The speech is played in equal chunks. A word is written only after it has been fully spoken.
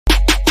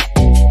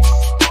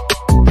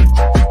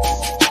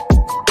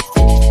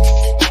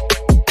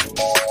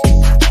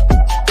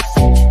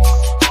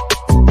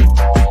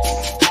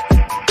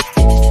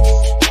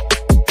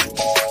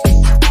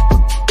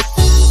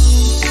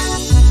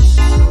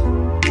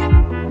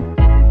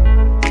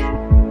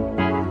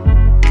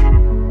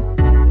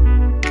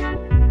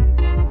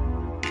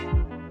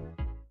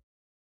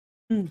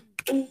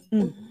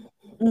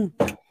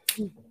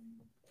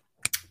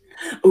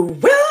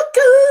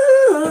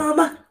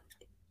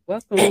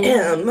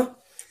AM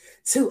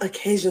to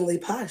Occasionally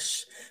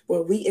Posh,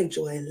 where we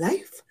enjoy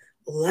life,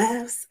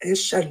 laughs, and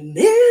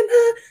shenanigans.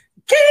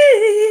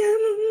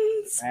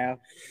 Wow.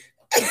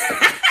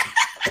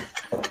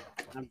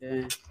 I'm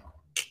done.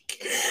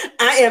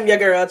 I am your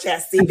girl,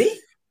 Chastity B.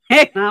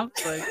 I'm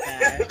so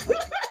tired.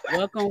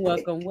 Welcome.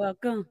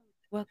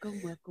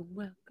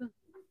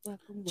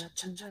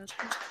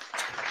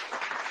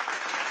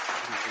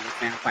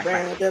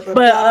 Round of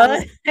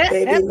applause.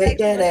 Baby, make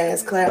that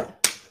ass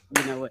clap.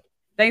 You know what?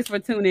 Thanks for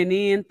tuning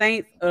in.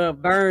 Thanks,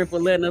 Vern, for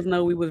letting us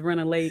know we was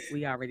running late.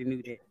 We already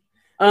knew that.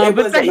 It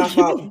wasn't my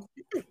fault.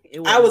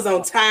 I was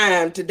on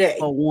time today.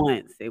 For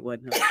once, it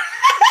wasn't her.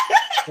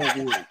 For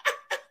once.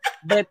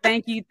 But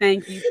thank you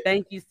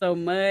so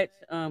much.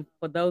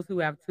 For those who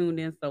have tuned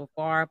in so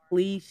far,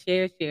 please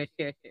share.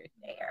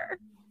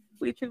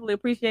 We truly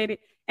appreciate it.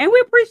 And we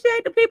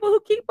appreciate the people who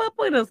keep up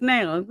with us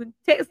now.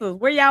 Text us,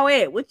 where y'all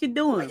at? What you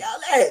doing? Where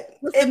y'all at?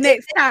 What's the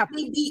next topic?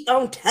 We be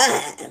on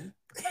time.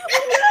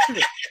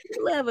 We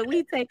love it.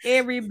 We take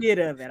every bit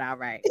of it. All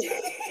right.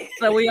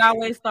 So we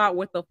always start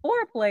with the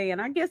foreplay, and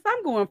I guess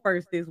I'm going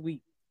first this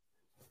week.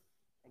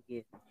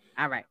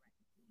 All right.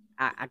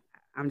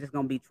 I'm just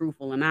gonna be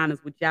truthful and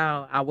honest with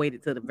y'all. I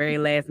waited till the very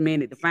last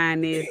minute to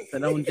find this, so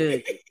don't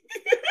judge it.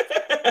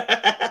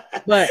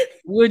 But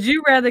would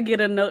you rather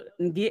get a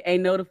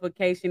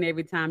notification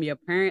every time your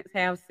parents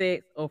have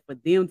sex, or for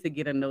them to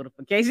get a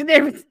notification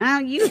every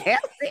time you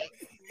have sex?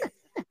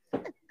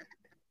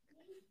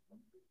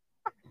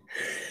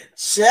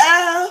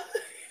 Child.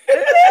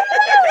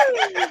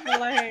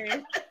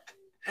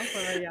 I'm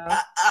sorry, y'all.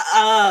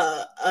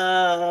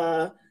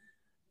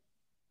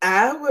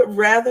 I would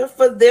rather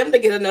for them to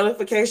get a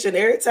notification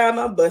every time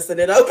I'm busting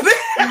it open.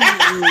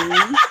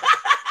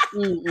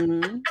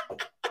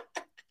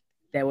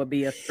 That would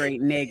be a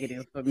straight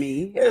negative for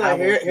me.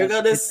 Here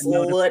go this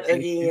slut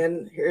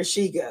again. Here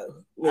she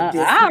go.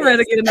 I'd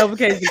rather get a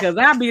notification because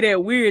I'll be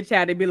that weird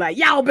child to be like,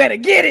 y'all better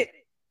get it.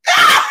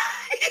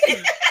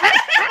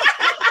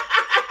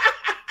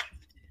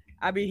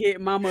 I be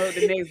hitting mama up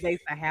the next day.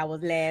 So how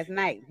was last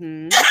night?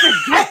 3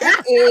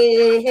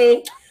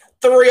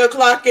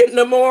 o'clock in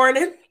the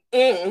morning.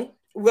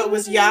 What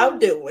was y'all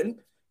doing?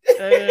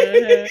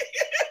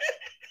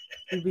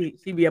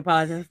 She be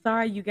apologizing.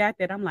 Sorry you got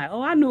that. I'm like,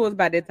 oh, I knew it was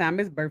about that time.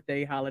 It's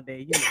birthday, holiday.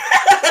 You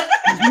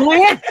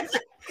know.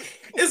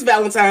 It's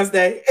Valentine's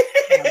Day.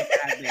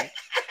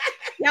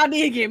 Y'all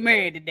did get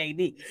married today,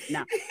 didn't you?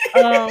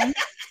 No.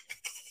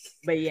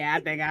 But yeah, I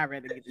think I'd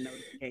rather get the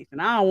notification.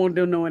 I don't want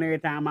them knowing every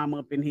time I'm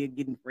up in here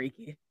getting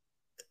freaky.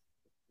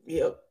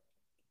 Yep.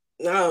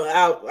 No,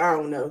 I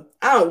don't know.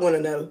 I don't want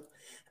to know.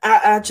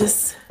 I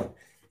just,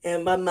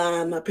 in my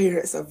mind, my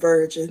parents are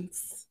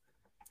virgins.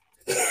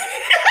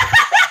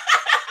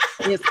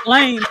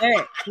 Explain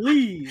that,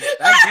 please.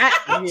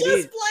 I'm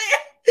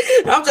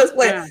just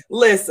playing.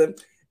 Listen,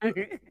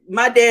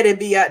 my daddy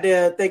be out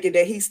there thinking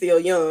that he's still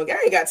young. I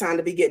ain't got time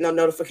to be getting no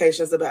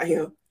notifications about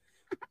him.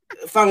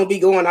 Phone be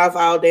going off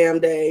all damn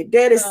day.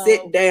 Daddy,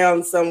 sit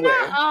down somewhere.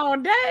 All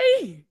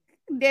day.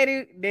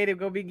 Daddy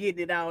gonna be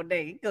getting it all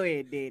day. Go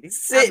ahead, Daddy.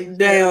 Sit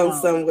down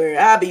somewhere.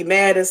 I'll be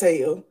mad as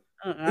hell.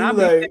 I'll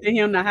be sending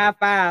him the high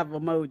five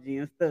emoji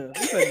and stuff.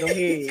 Go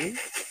ahead.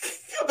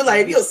 I'll be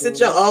like, you'll sit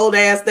your old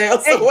ass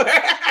down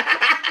somewhere.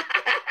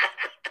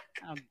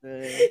 I'm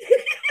good.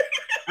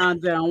 I'm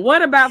done.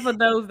 What about for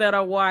those that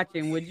are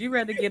watching? Would you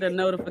rather get a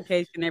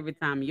notification every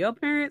time your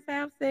parents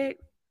have sex,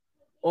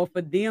 or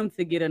for them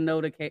to get a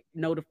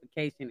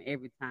notification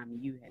every time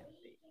you have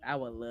sex? I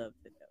would love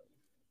to know.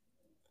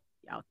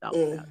 Y'all thought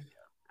about it.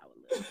 I would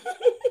love to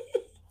know.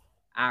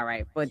 All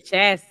right. For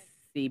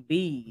Chassie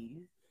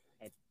B,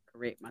 I had to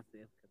correct myself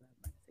because I was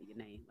about to say your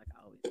name like I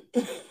always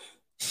do.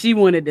 She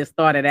wanted to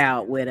start it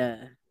out with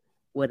a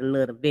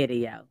little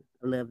video.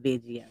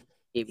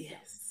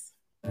 Yes.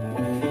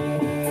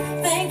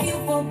 Thank you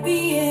for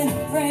being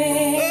a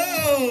friend.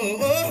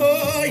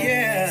 Oh,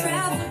 yeah.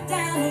 Travel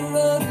down the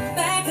road,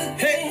 back again.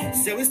 Hey,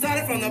 so we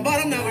started from the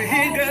bottom, now we're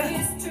here, girl.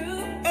 It's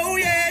true. Oh,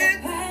 yeah.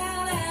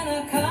 Pal and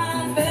a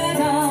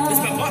confidant. This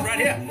is my part right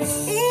here.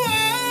 Ooh,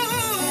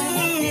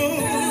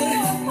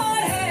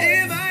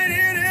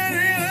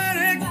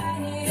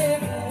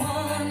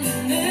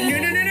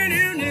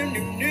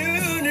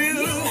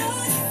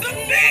 the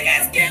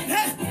biggest gift,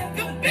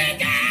 the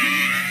biggest.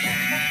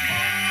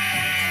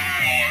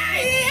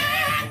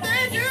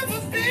 Thank you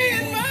for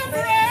being my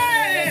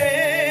friend.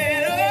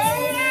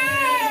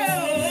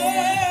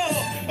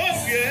 Oh,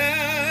 yeah.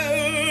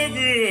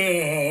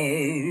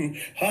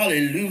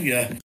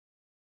 Hallelujah.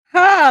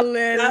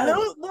 Hallelujah.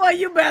 Boy,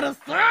 you better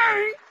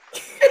sing.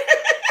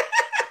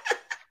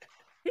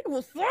 He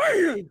was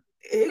singing.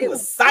 He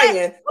was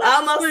saying,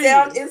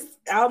 I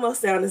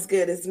almost sound as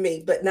good as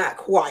me, but not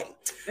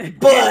quite.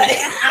 But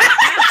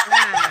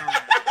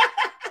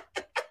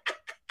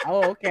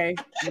oh, okay.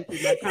 Let me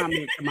keep my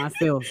comment to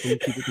myself.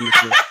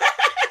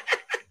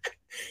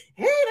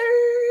 Hater.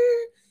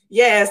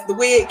 Yes, the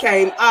wig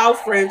came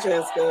off,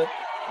 Francesca.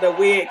 The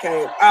wig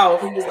came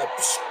off. He was like,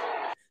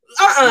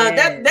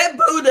 Yes. that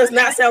boo does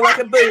not sound like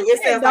a boo.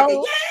 It sounds like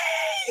a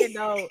You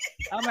know,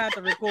 I'm gonna have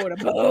to record a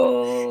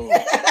boom.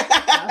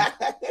 Yeah,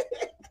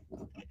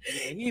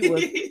 he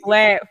was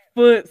flat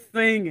foot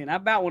singing. I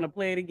about want to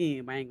play it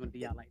again, but I ain't gonna do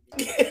y'all like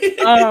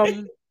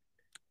that.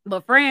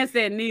 But Fran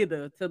said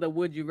neither to the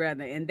would you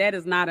rather, and that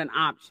is not an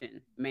option,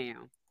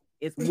 ma'am.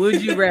 It's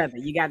would you rather.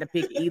 You got to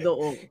pick either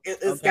or.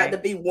 It's got to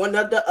be one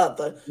or the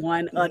other.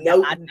 One or the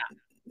other.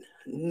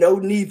 No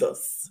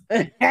neithers.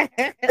 But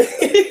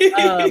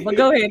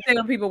go ahead and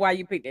tell people why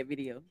you picked that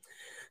video.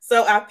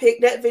 So I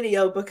picked that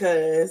video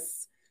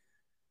because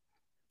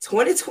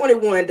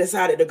 2021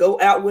 decided to go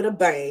out with a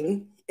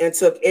bang and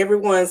took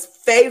everyone's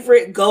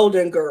favorite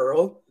Golden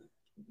Girl,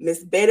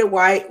 Miss Betty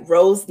White,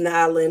 Rose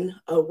Nylund,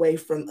 away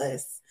from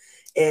us.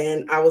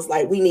 And I was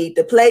like, we need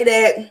to play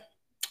that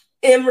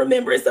in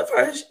remembrance of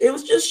her. It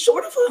was just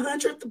short of her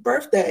 100th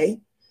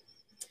birthday.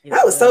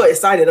 I was so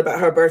excited about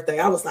her birthday.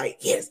 I was like,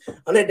 yes,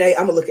 on that day,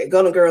 I'm going to look at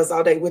Golden Girls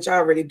all day, which I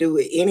already do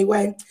it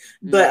anyway.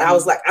 But I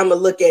was like, I'm going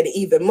to look at it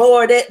even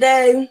more that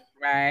day.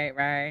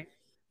 Right.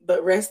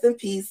 But rest in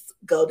peace,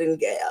 Golden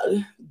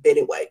Gal,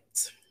 Betty White.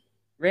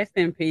 Rest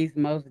in peace,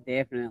 most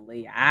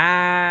definitely.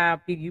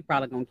 You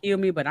probably going to kill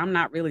me, but I'm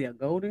not really a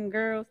Golden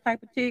Girls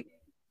type of chick.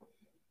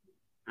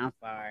 I'm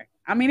sorry.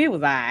 I mean, it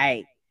was all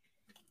right.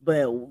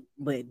 But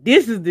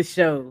this is the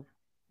show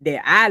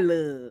that I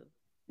love.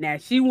 Now,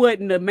 she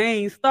wasn't the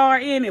main star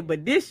in it,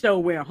 but this show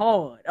went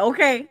hard,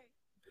 okay?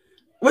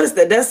 What is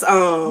that? That's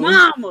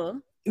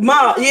Mama.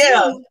 Mom,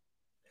 yeah.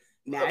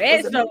 Now,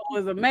 that show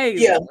was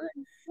amazing. Yeah.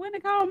 What they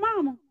call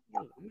Mama?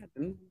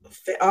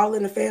 All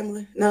in the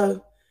Family?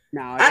 No.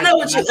 I know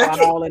what you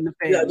All in the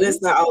Family. Yeah,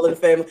 that's not All in the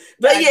Family.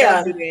 But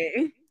yeah.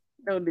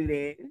 Don't do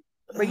that.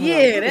 But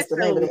yeah, that's so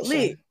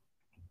lit.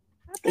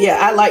 Yeah,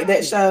 I like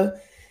that show.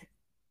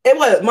 It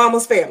was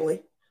Mama's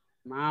Family.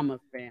 Mama's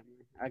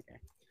Family. Okay.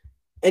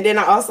 And then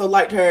I also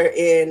liked her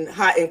in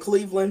Hot in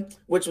Cleveland,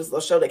 which was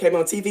a show that came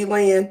on TV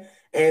Land,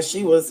 and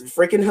she was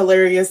freaking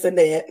hilarious in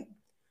that.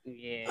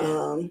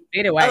 Yeah.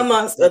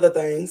 Amongst other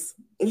things.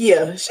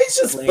 Yeah, she's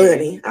just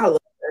funny. I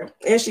love her.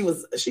 And she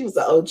was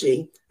the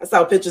OG. I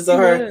saw pictures of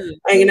her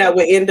hanging out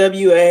with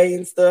NWA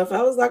and stuff.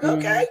 I was like,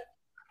 okay.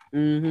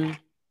 Mm-hmm.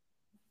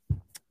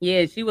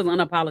 Yeah, she was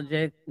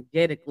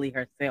unapologetically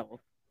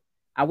herself.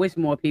 I wish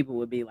more people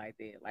would be like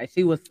that. Like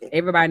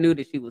everybody knew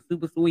that she was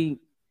super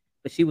sweet,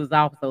 but she was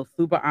also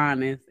super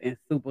honest and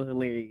super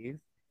hilarious.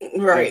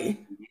 Right. And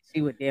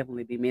she would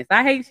definitely be missed.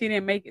 I hate she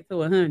didn't make it to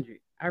 100.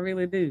 I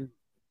really do.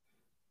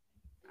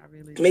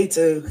 Me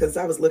too, because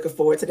I was looking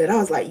forward to that. I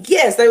was like,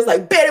 yes. They was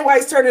like, Betty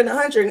White's turning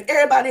 100 and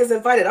everybody is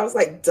invited. I was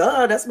like,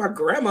 duh, that's my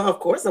grandma. Of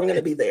course I'm going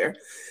to be there.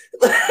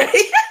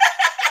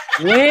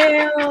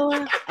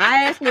 Well,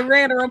 I actually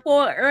read a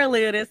report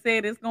earlier that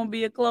said it's going to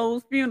be a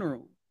closed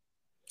funeral.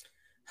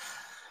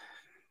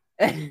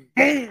 I'm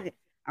sure.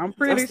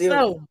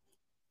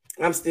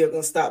 I'm still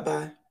going to stop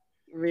by.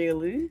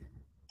 Really?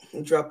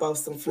 And drop off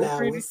some flowers. I'm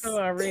pretty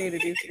sure I read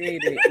it. It said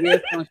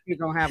that she's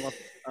going to have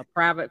a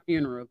private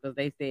funeral because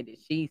they said that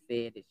she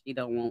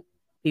don't want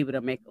people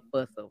to make a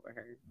fuss over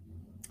her.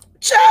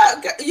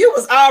 Chuck, you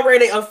was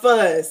already a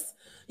fuss.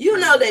 You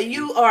know that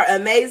you are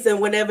amazing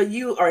whenever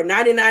you are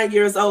 99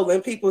 years old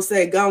and people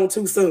say gone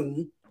too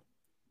soon.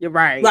 You're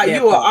right. Like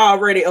you are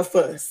already a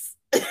fuss.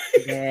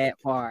 That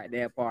part.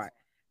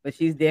 But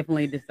she's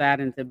definitely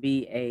deciding to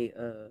be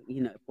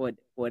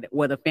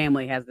the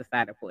family has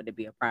decided for it to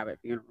be a private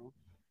funeral.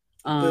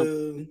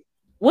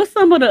 What's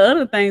some of the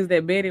other things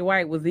that Betty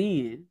White was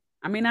in?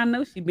 I mean, I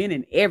know she's been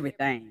in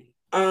everything.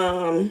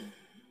 But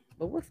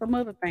what's some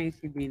other things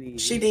she been in?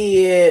 She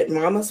did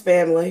Mama's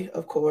Family,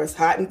 of course,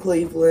 Hot in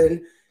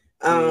Cleveland,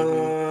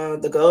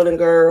 The Golden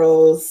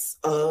Girls.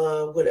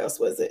 What else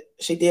was it?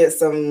 She did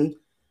some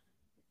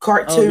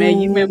cartoons. Oh man,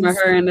 you remember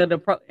her in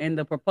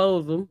the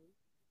Proposal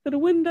to the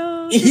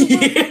Window?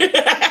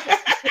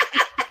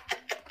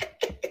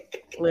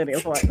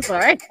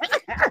 Sorry.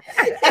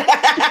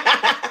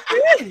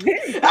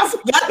 I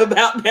forgot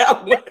about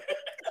that one.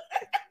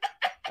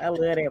 I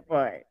love that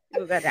part.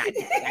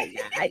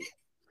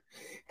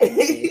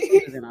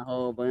 She was in a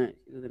whole bunch.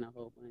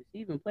 She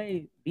even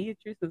played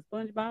Beatrice in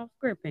SpongeBob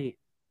SquarePants.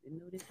 I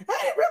didn't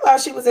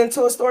realize she was in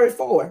Toy Story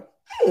 4.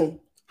 How did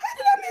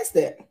I miss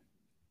that?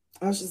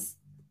 I was just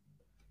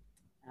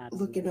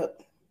looking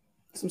up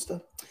some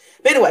stuff.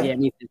 But anyway. Yeah,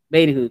 me too.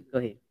 Babyhood. Go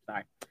ahead.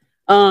 Sorry.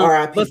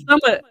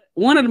 But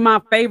one of my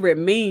favorite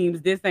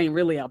memes, this ain't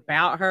really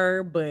about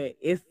her, but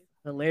it's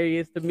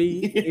hilarious to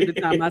me every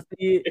time I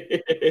see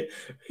it.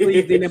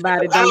 Please,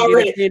 anybody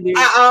don't get offended.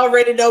 I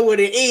already know what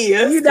it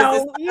is. You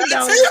know.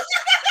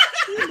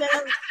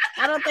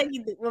 I don't think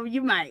you do. Well,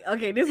 you might.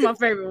 Okay, this is my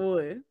favorite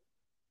one.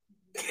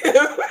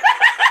 That's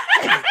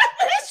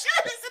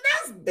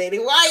Betty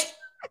White.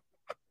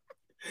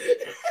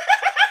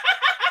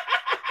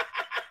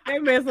 They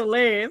mess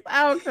hilarious.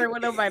 I don't care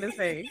what nobody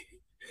say.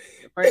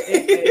 For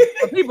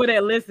people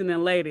that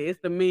listening later, it's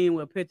the meme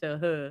with a picture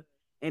of her,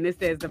 and it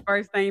says the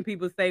first thing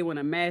people say when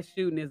a mass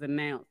shooting is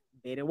announced: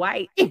 Betty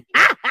White. And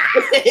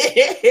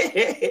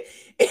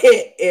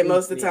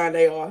most of the time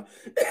they are.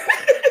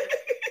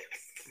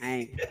 I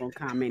ain't gonna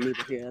comment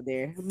either here or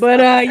there. But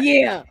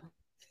yeah.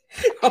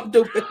 I'm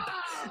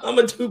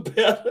gonna do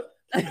better.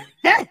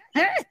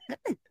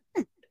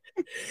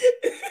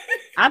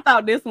 I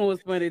thought this one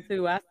was funny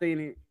too. I seen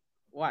it.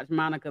 Watch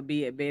Monica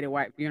B at Betty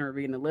White funeral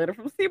reading a letter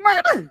from C.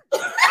 Murder.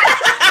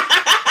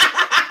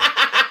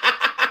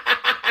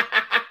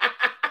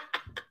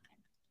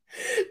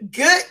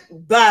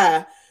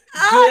 Goodbye.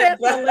 Oh,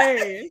 that's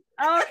hilarious.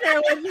 I don't care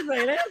what you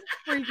say. That's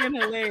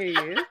freaking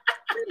hilarious.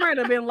 C.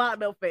 Murder been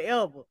locked up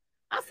forever.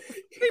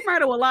 C.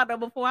 Murder was locked up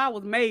before I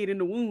was made in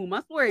the womb.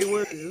 I swear he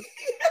was.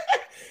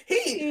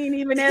 He ain't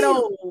even that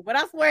old, but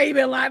I swear he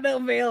been locked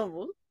up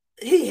forever.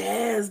 He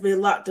has been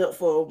locked up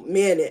for a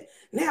minute.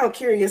 Now I'm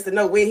curious to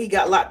know when he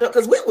got locked up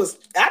because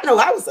I know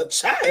I was a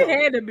child. We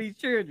had to be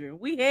children.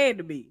 We had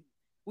to be.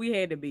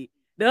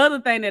 The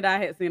other thing that I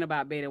had seen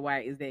about Betty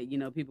White is that, you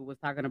know, people was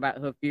talking about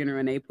her funeral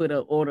and they put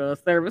an order of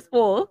service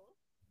for her.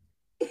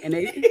 And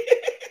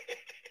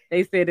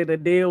they said that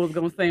Adele was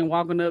gonna sing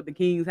 "Walking Up the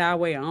King's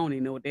Highway." I don't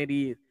even know what that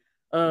is.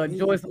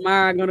 Joyce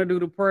Meyer gonna do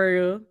the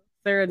prayer.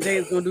 Sarah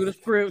Jake's gonna do the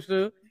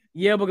scripture.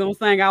 Yebba gonna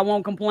sing "I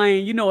Won't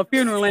Complain." You know, a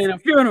funeral ain't a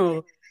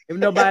funeral if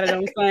nobody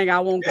don't sing "I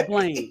Won't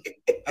Complain."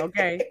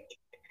 Okay.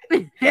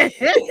 The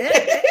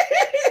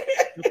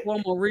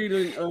formal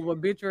reading of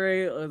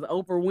obituary is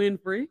Oprah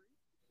Winfrey.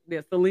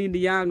 That Celine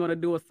Dion gonna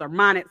do a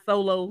sermonic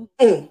solo.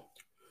 Pastor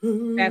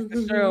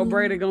Cheryl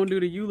Brady gonna do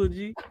the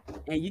eulogy,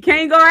 and you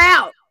can't go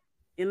out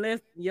unless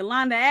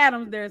Yolanda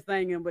Adams there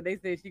singing. But they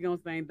said she gonna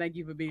sing "Thank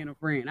You for Being a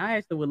Friend." I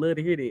actually would love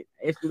to hear that.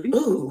 Actually,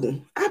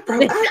 ooh, I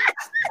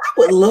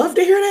would love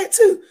to hear that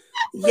too.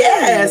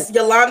 Yes,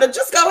 Yolanda,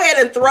 just go ahead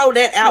and throw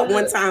that out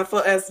one time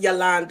for us,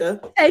 Yolanda.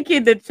 Take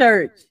it to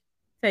church.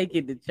 Take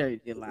it to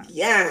church, Yolanda.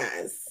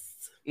 Yes.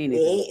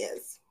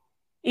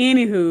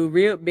 Anywho,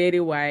 real Betty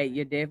White,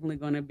 you're definitely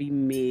gonna be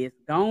missed.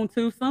 Gone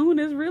too soon.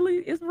 It's real.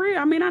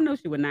 I mean, I know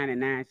she was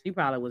 99. She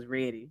probably was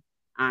ready.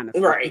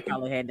 Honestly, right. She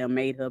probably had them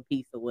made her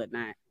peace or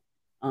whatnot.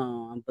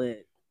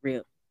 But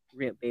real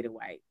Betty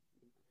White.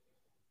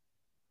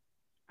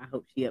 I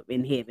hope she up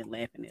in heaven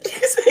laughing at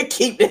us.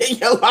 Keep that,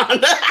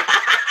 Yolanda.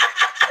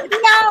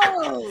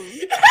 No.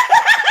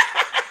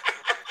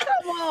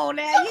 Come on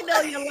now, you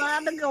know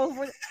Yolanda go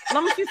for it. As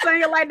long as she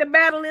sing it like the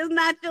battle is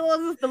not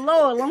yours, it's the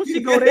Lord. As long as she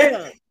go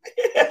there.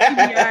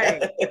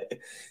 Right.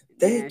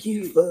 Thank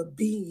you for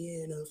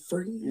being a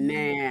friend.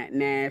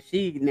 Nah,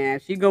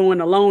 she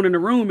going alone in the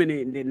room and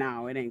it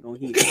no, it ain't gonna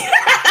hit.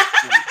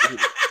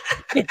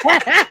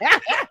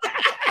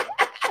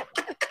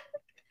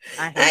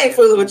 I ain't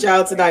fooling with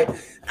y'all tonight.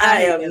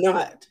 I am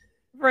not.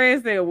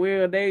 Fred said,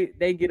 "Will they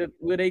get a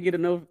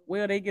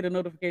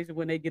notification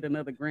when they get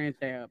another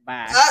grandchild?"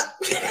 Bye.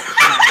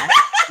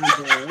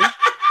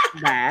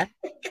 Bye.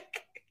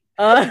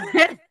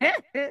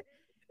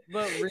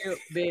 But real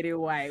Betty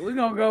White, we're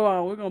gonna go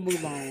on. We're gonna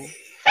move on.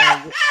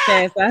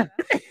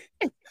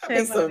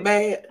 He's so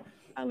mad.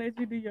 I'll let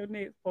you do your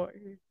next part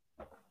here.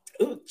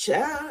 Ooh,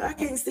 child, I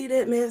can't see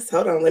that mess.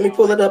 Hold on, let me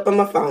pull it up on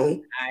my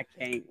phone. I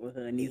can't with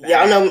her.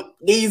 Y'all know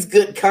these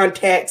good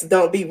contacts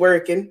don't be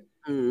working.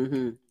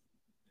 Mm-hmm.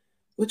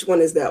 Which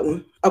one is that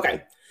one?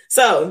 Okay,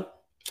 so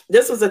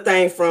this was a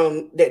thing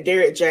from that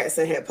Derek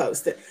Jackson had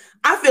posted.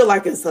 I feel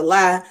like it's a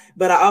lie,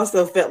 but I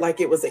also felt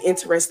like it was an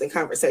interesting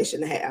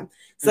conversation to have.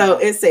 So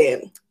it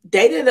said,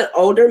 dated an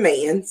older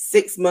man,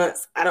 6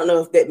 months. I don't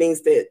know if that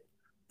means that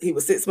he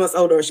was 6 months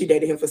older or she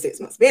dated him for 6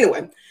 months. But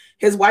anyway,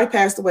 his wife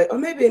passed away. Or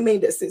maybe it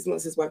means that 6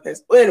 months his wife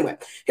passed. Well, anyway,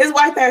 his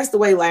wife passed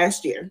away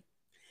last year.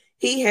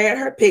 He had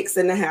her pics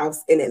in the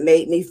house and it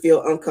made me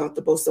feel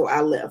uncomfortable. So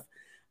I left.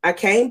 I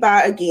came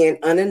by again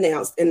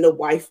unannounced and the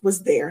wife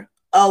was there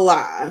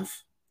alive.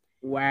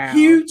 Wow.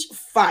 Huge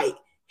fight.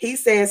 He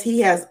says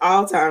he has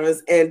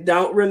Alzheimer's and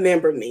don't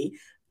remember me.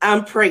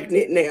 I'm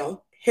pregnant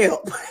now.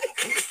 Help.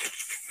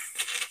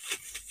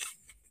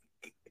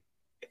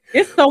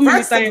 It's so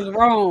many things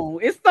wrong.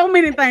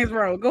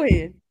 Go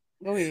ahead.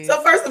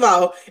 So first of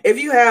all, if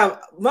you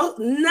have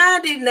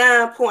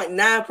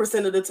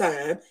 99.9% of the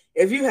time,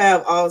 if you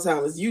have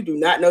Alzheimer's, you do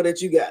not know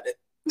that you got it.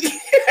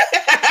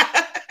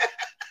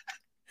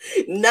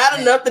 Not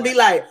enough to be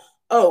like,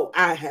 oh,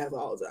 I have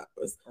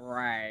Alzheimer's.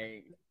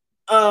 Right.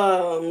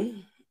 Go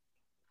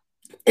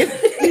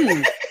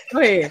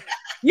ahead.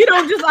 You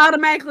don't just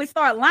automatically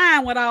start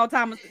lying with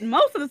Alzheimer's.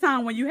 Most of the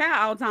time when you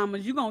have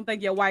Alzheimer's, you're going to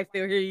think your wife's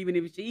still here even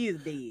if she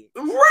is dead.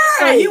 Right.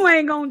 So you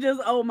ain't going to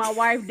just, oh, my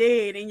wife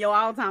dead in your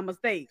Alzheimer's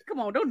state. Come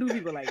on, don't do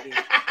people like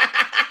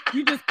that.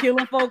 You just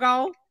killing folk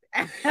off.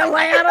 Like,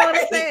 I don't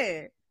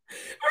understand.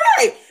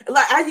 Right.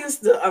 Like, I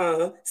used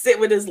to sit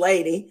with this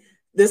lady.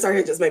 This right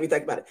here just made me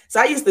think about it. So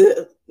I used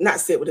to not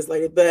sit with this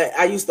lady, but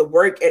I used to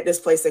work at this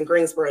place in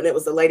Greensboro, and it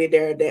was a lady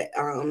there that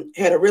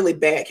had a really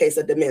bad case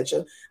of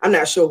dementia. I'm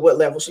not sure what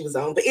level she was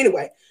on, but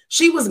anyway,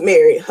 she was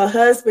married. Her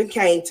husband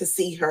came to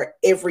see her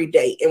every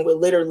day and would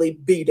literally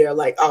be there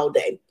like all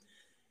day.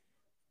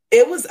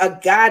 It was a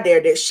guy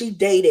there that she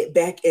dated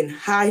back in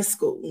high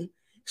school.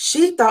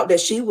 She thought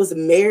that she was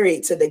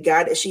married to the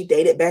guy that she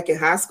dated back in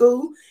high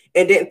school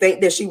and didn't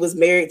think that she was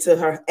married to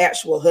her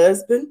actual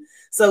husband.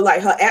 So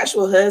like her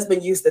actual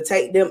husband used to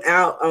take them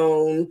out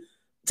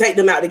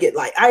to get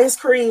like ice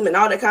cream and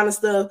all that kind of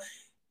stuff.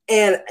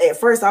 And at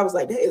first I was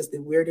like, that is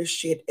the weirdest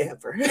shit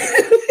ever.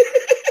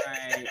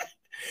 Right.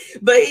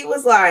 But he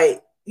was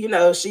like, you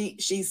know,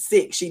 she's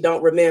sick, she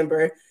don't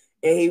remember.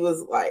 And he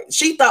was like,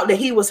 she thought that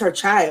he was her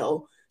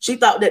child. She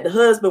thought that the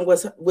husband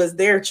was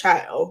their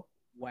child.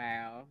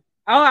 Wow.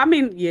 Oh, I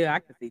mean, yeah, I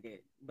can see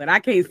that. But I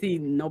can't see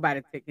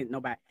nobody taking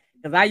nobody.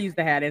 Because I used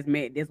to have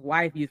this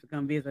wife used to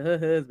come visit her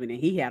husband, and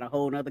he had a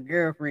whole other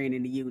girlfriend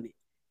in the unit.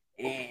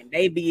 And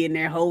they be in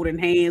there holding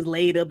hands,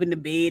 laid up in the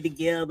bed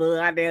together,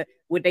 out there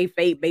with their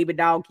fake baby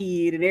dog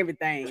kid and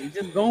everything,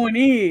 just going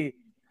in.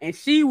 And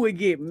she would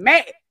get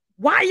mad.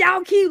 Why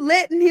y'all keep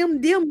letting them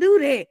do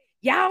that?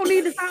 Y'all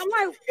need to stop. I'm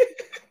like,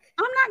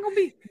 I'm not gonna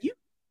be you,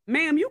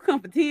 ma'am. You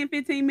come for 10,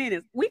 15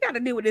 minutes. We got to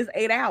deal with this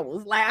 8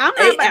 hours. Like, I'm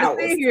not about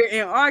to sit here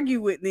and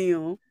argue with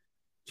them,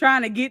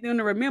 trying to get them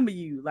to remember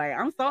you. Like,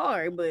 I'm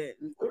sorry, but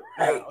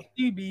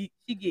she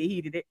get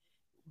heated.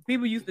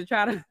 People used to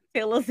try to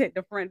tell us at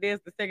the front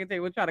desk, the secretary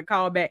would try to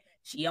call back,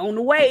 she on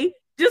the way,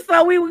 just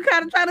so we would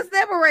kind of try to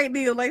separate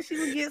them. Like, she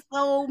would get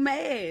so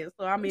mad.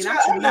 So I mean,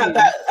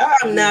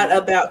 I'm not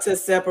about to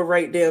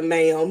separate them,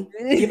 ma'am.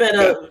 You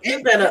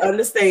better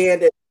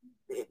understand that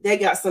they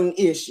got some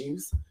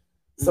issues,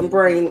 some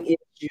brain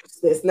issues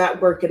that's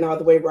not working all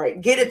the way right.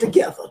 Get it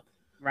together.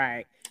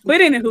 Right.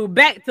 But anywho,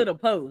 back to the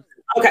post.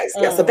 Okay,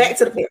 so back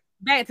to the point.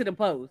 Back to the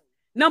post.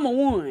 Number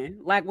one,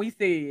 like we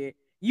said,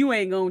 you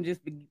ain't gonna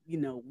just be,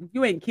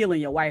 you ain't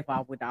killing your wife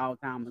off with the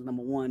Alzheimer's,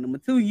 number one. Number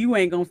two, you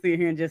ain't gonna sit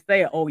here and just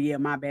say, oh yeah,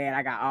 my bad,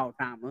 I got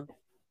Alzheimer's.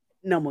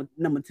 Number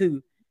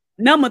two.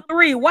 Number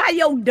three, why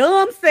your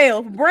dumb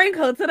self bring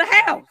her to the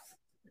house?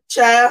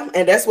 Child,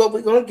 and that's what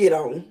we're gonna get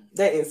on.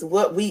 That is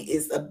what we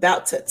is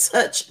about to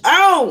touch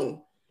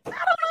on. I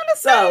don't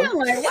understand.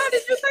 Like, why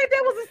did you think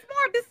that was a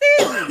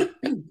smart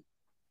decision?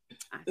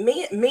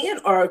 Men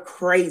are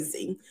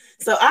crazy.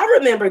 So I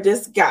remember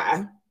this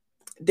guy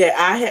that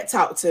I had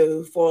talked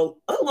to for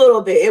a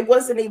little bit. It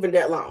wasn't even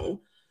that long.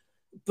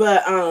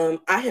 But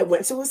I had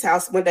went to his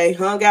house one day,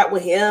 hung out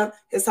with him,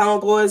 his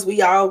homeboys.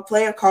 We all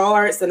playing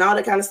cards and all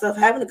that kind of stuff,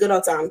 having a good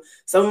old time.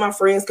 Some of my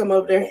friends come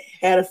over there,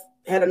 had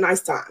a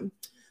nice time.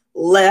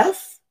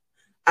 Left.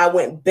 I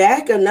went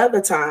back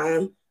another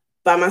time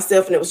by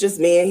myself, and it was just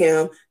me and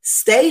him.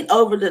 Stayed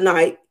over the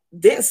night,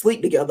 didn't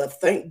sleep together,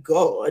 thank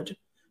God.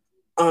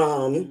 I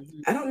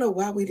don't know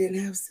why we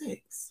didn't have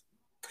sex.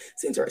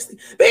 It's interesting.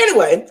 But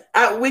anyway,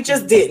 we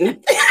just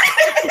didn't.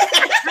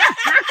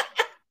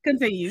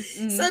 Continue.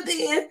 So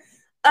then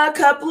a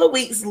couple of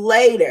weeks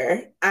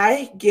later,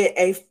 a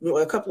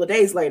couple of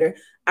days later,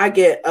 I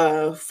get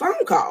a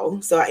phone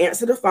call. So I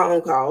answered the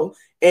phone call,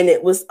 and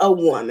it was a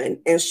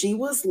woman. And she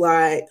was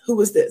like,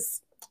 who is this?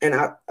 And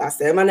I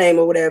said my name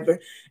or whatever.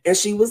 And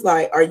she was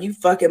like, are you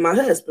fucking my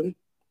husband?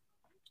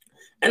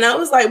 And I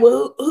was like,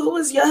 well, who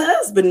is your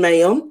husband,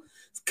 ma'am?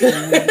 So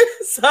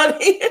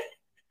then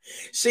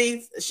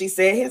she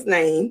said his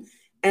name.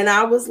 And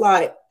I was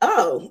like,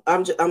 oh,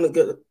 I'm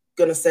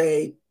gonna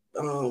say,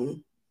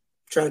 trying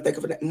to think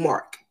of it,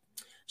 Mark.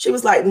 She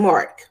was like,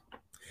 Mark,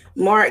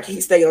 he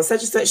stay on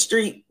such and such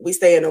street. We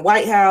stay in the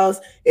White House.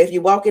 If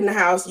you walk in the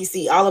house, you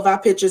see all of our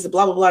pictures,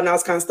 blah, blah, blah, and all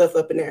this kind of stuff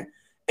up in there.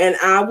 And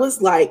I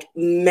was like,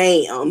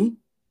 ma'am,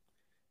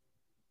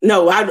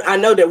 no, I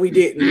know that we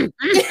didn't.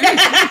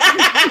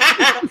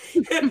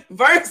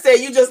 Vern said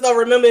you just don't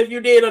remember if you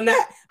did or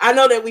not. I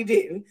know that we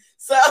didn't.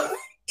 So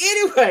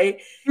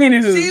anyway,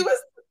 she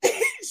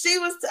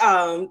was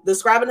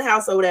describing the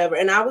house or whatever,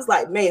 and I was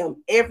like,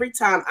 ma'am, every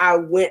time I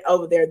went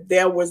over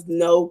there was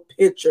no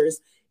pictures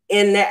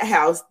in that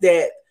house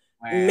that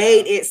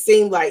made it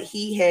seem like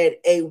he had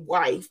a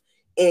wife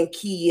and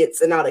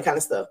kids and all that kind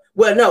of stuff.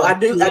 Well, no, I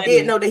did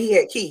know that he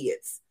had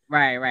kids.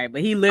 Right.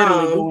 But he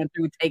literally going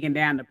through taking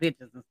down the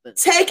pictures and stuff.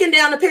 Taking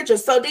down the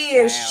pictures. So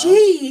then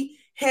she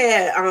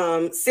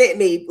had sent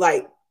me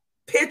like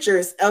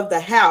pictures of the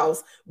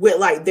house with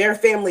like their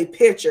family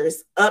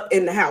pictures up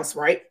in the house,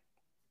 right?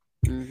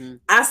 Mm-hmm.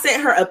 I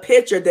sent her a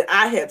picture that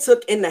I had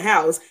took in the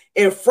house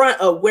in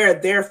front of where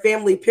their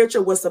family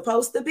picture was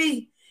supposed to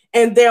be,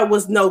 and there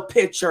was no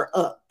picture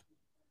up.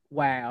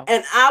 Wow.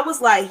 And I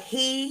was like,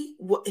 he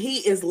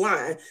is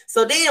lying.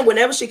 So then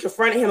whenever she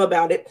confronted him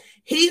about it,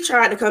 he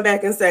tried to come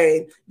back and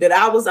say that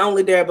I was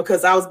only there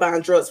because I was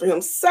buying drugs for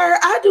him. Sir,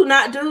 I do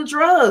not do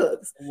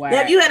drugs. Wow.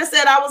 Now, if you had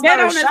said I was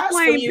buying shots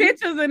for you,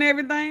 pictures and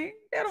everything.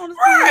 That don't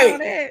explain all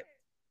that.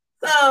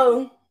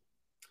 So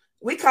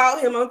we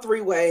called him on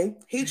three-way.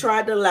 He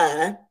tried to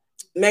lie,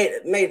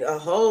 made a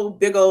whole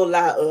big old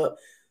lie up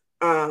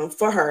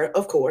for her,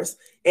 of course.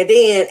 And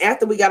then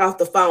after we got off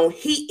the phone,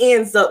 he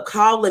ends up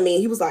calling me.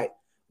 He was like,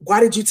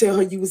 why did you tell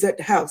her you was at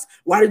the house?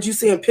 Why did you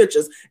send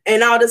pictures?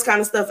 And all this kind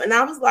of stuff. And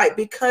I was like,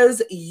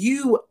 because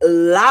you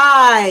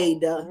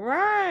lied.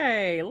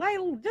 Right.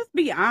 Like, just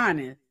be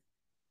honest.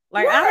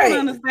 Like, I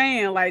don't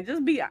understand. Like,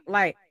 just be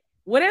like,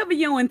 whatever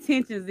your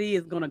intentions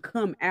is going to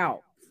come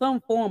out,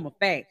 some form of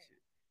fashion.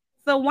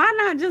 So why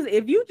not just,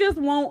 if you just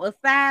want a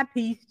side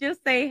piece,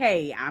 just say,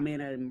 hey, I'm in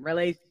a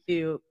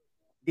relationship.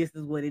 this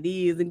is what it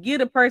is, and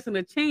give a person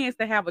a chance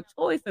to have a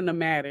choice in the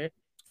matter.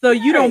 So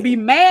you don't be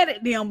mad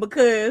at them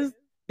because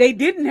they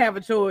didn't have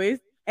a choice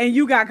and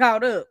you got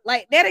caught up.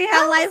 Like, that ain't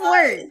how life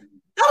works.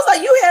 I was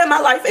like, you had my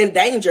life in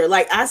danger.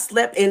 Like, I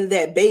slept in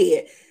that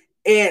bed.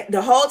 And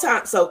the whole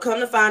time, so come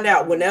to find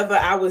out, whenever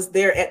I was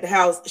there at the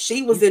house,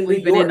 she was in New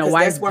York because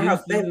that's where her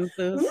family.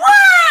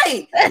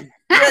 Right.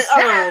 But,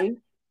 and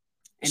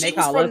she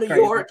was from New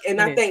York,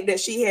 and I think that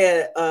she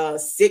had a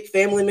sick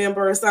family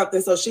member or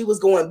something. So she was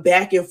going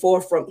back and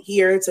forth from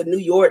here to New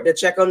York to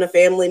check on the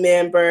family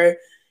member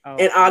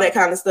and all that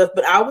kind of stuff.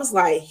 But I was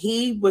like,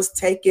 he was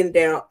taking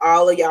down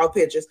all of y'all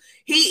pictures.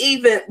 He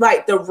even,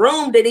 like, the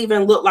room didn't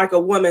even look like a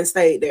woman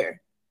stayed there.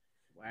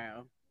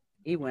 Wow.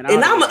 He went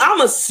and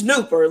I'm a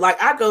snooper.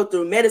 Like, I go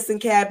through medicine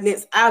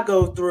cabinets, I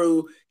go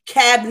through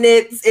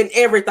cabinets and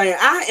everything.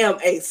 I am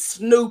a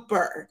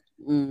snooper.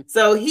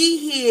 So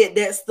he hid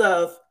that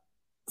stuff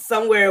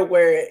somewhere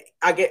where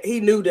he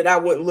knew that I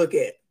wouldn't look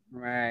at.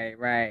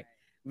 Right.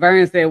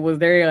 Vern said, was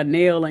there a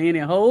nail or any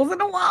holes in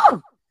the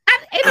wall?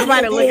 Ain't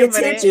nobody looking for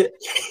that.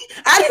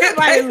 I didn't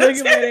nobody looking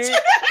for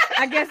that.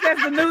 I guess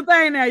that's the new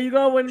thing now. You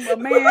go when a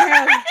man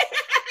has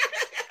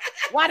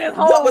why this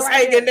hole what was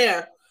right hanging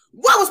there?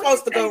 What was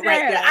supposed to go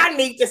right there? I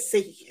need to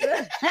see.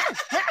 Oh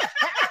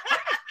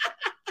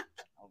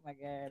my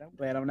God, I'm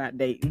glad I'm not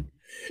dating.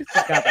 It's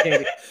too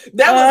complicated.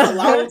 That was a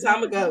long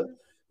time ago.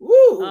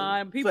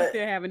 Woo. People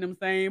still having them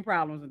same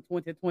problems in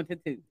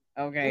 2022.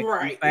 Okay.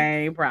 Right.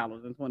 Same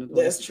problems in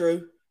 2022. That's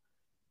true.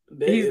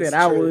 He said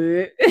I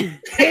would.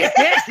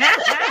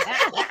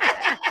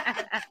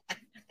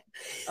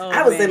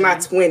 I was in my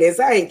 20s.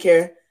 I didn't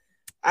care.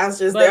 I was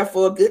just there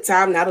for a good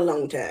time, not a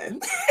long time.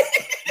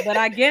 But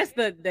I guess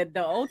the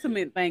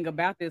ultimate thing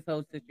about this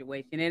whole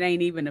situation, it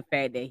ain't even the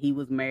fact that he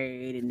was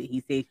married and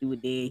he said she was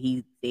dead.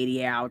 He said he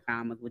had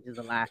Alzheimer's, which is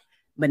a lie.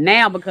 But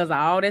now, because of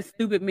all that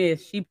stupid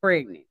mess, she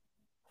pregnant.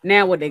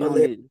 Now what they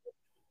gonna do?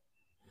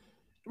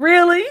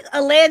 Really?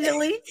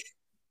 Allegedly?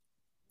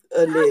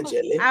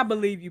 Allegedly. I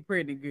believe you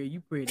pregnant, girl. You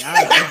pretty.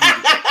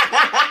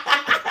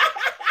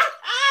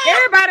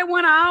 Everybody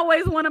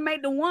always want to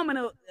make the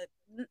woman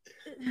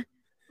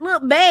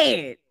look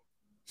bad.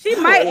 She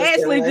might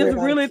actually just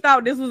really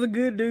thought this was a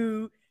good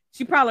dude.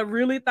 She probably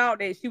really thought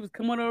that she was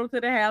coming over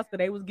to the house because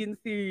they was getting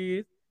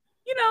serious.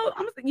 You know,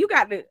 you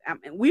got to. I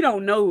mean, we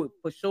don't know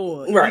for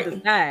sure,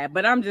 right?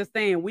 But I'm just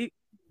saying we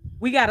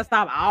got to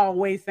stop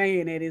always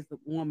saying that it's the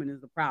woman is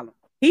the problem.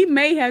 He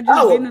may have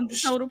just been the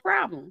total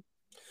problem.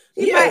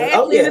 She might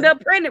actually ended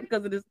up pregnant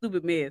because of this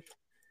stupid mess.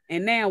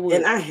 And now what?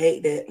 And I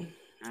hate that.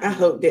 I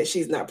hope that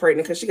she's not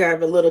pregnant because she got to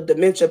have a little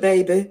dementia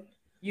baby.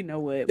 You know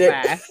what?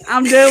 Bye.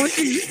 I'm done with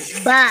you.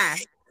 Bye.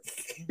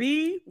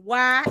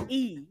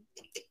 BYE.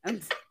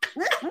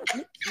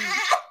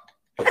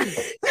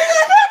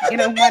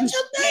 Get on my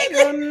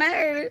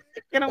nerves.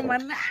 Get on my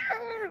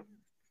nerves.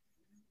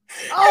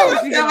 Oh,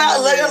 she come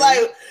out looking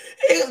like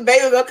his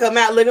baby gonna come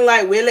out looking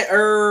like Willie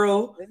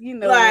Earl. You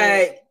know,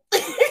 like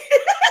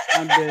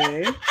I'm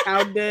done.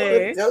 I'm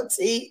done.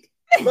 Goatee,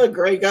 little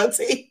gray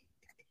goatee.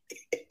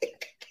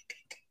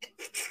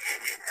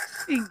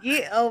 She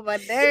get on my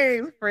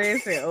nerves.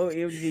 Fred said,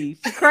 "OMG,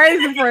 she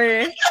crazy,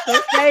 Fred.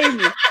 So save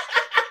me."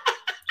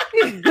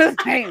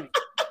 Save me.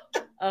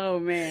 Oh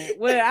man.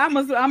 Well, I'm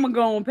gonna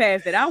go on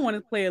past it. I want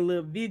to play a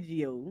little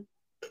video.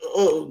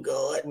 Oh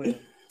God. Well,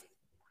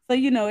 so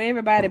you know,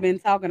 everybody been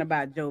talking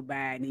about Joe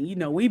Biden, and you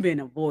know we've been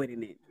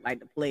avoiding it like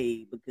the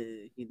plague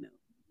because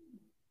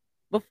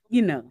but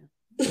he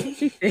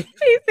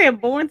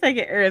said, "Born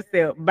taking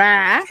herself.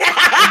 Bye,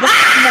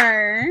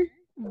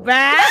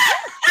 bye."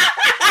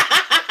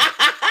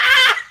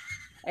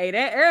 Hey,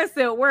 that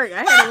aircell worked. I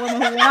had a woman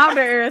who went off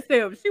the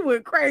aircell. She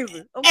went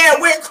crazy. Okay.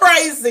 And went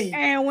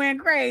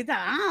crazy.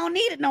 I don't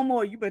need it no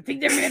more. You better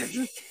take that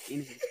medicine.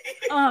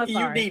 Sorry.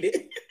 You need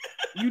it.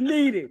 You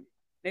need it.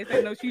 They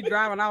said no, she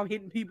driving out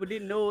hitting people,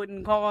 didn't know it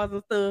in cars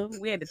and stuff.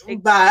 We had to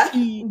take bye.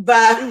 It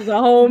was a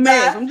whole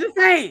mess. I'm just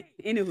saying.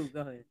 Anywho, go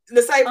ahead.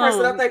 The same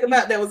person I'm thinking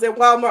about that was in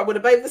Walmart with a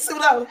baby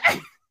suit on.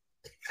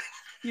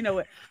 You know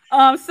what?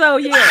 So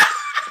yeah.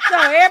 So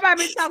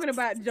everybody been talking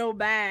about Joe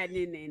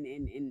Biden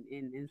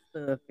and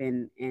stuff.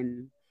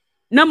 And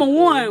number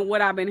one,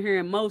 what I've been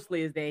hearing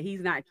mostly is that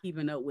he's not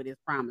keeping up with his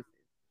promises.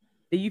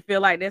 Do you feel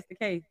like that's the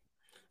case?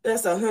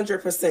 That's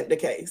 100% the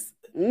case.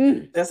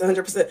 That's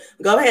 100%.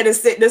 Go ahead and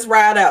sit this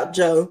ride out,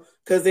 Joe,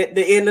 because at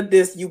the end of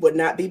this, you would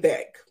not be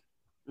back.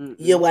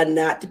 You will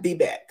not be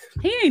back.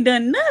 He ain't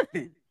done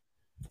nothing.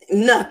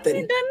 Nothing.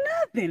 He ain't done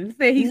nothing.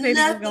 He said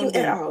nothing he was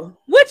gonna at all.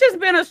 Which has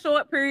been a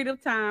short period of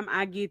time.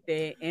 I get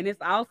that. And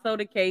it's also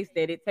the case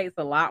that it takes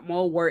a lot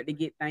more work to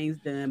get things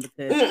done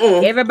because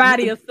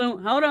everybody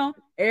assumed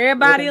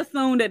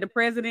that the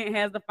president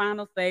has the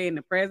final say and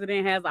the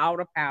president has all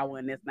the power,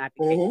 and that's not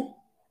the case.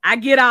 I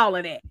get all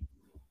of that.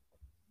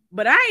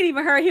 But I ain't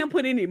even heard him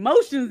put any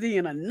emotions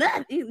in or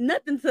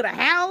nothing to the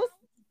house.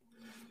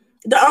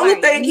 The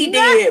only thing he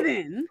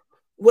did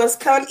was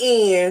come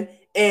in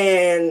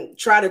and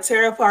try to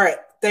tear apart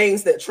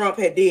things that Trump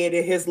had did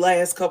in his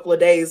last couple of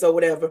days or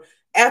whatever.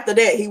 After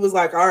that, he was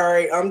like, all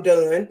right, I'm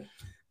done.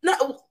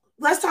 No,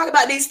 let's talk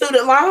about these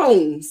student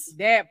loans.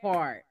 That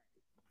part.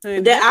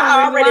 That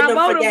I already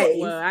done forgave.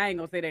 Well, I ain't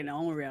gonna say they the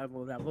only reason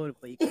I voted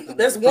for you.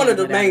 That's one of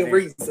the main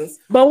reasons.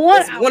 But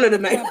one of the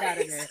main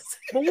reasons.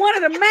 But one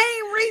of the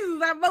main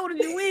reasons I voted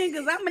you in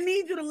because I'm gonna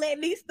need you to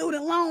let these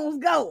student loans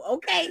go,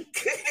 okay?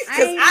 Because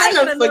I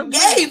done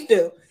forgave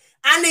them.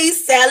 I need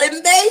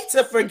Sally Mae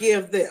to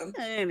forgive them.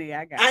 Honey,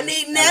 I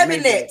need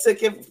Nevernet to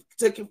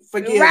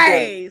forgive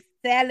them.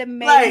 Sally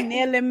Mae,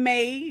 Nelly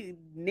Mae,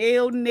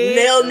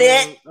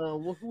 Nailnet,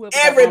 whoever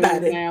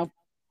everybody. Now.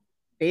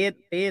 Fed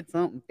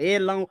something,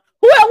 fed loan,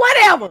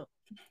 whatever.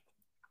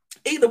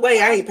 Either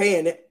way, I ain't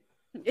paying it.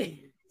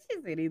 She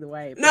said either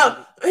way.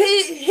 No,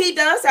 he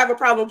does have a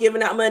problem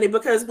giving out money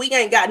because we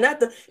ain't got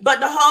nothing. But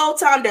the whole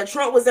time that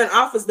Trump was in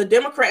office, the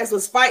Democrats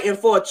was fighting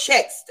for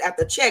checks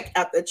after check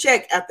after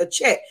check after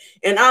check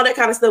and all that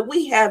kind of stuff.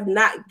 We have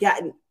not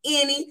gotten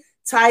any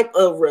type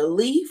of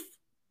relief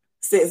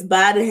since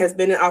Biden has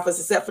been in office,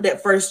 except for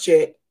that first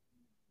check.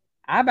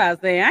 I about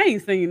to say I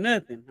ain't seen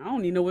nothing. I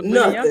don't even know what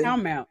money y'all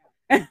talking about.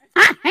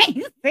 I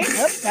ain't seen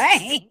a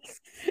thing.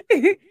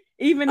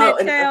 Even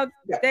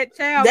that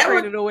child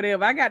credit or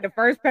whatever. I got the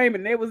first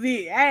payment. That was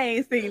it. I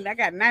ain't seen. I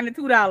got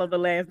 $92 the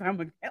last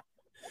time.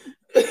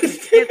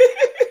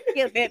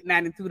 Get that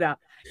 $92.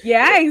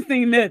 Yeah, I ain't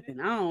seen nothing.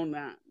 I don't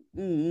know.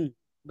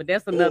 But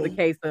that's another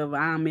case of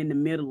I'm in the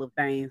middle of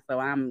things, so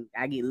I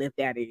get left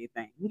out of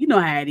everything. You know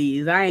how it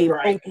is. I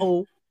ain't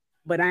poor,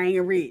 but I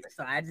ain't rich,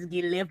 so I just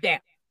get left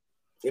out.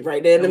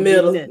 Right there in the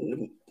middle.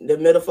 The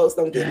middle folks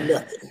don't get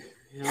nothing.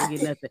 I don't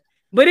get nothing.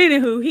 But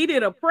anywho, he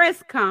did a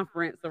press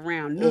conference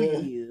around New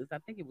Year's. I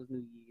think it was New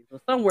Year's or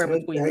somewhere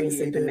between New Year's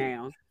and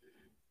now.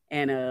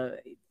 And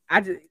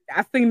I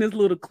seen this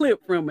little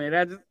clip from it.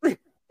 I just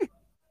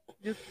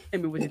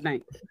tell me what you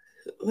think.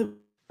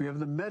 We have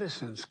the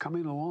medicines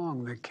coming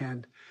along that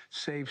can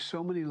save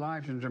so many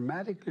lives and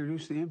dramatically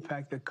reduce the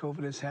impact that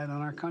COVID has had on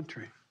our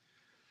country.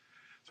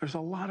 There's a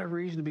lot of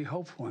reason to be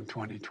hopeful in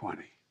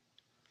 2020.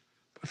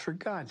 But for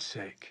God's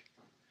sake,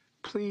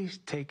 please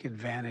take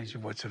advantage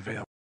of what's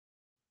available.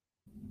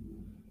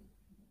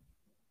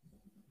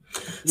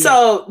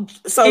 So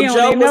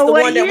Joe was the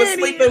one that was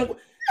sleeping.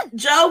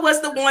 Joe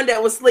was the one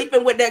that was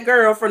sleeping with that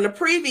girl from the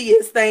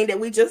previous thing that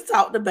we just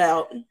talked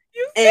about. And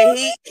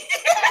he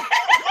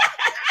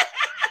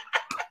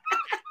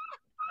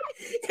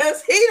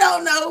because he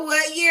don't know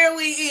what year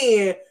we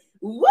in.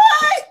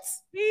 What?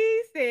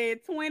 He said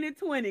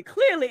 2020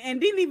 clearly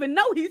and didn't even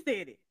know he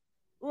said it.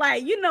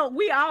 Like, you know,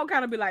 we all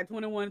kind of be like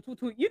 21,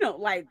 22, you know,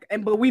 like,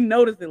 but we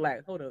noticed it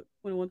like, hold up,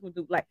 21,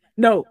 22, like,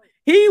 no,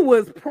 he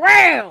was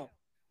proud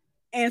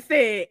and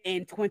said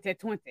in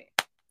 2020.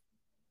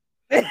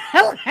 I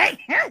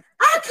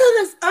could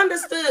have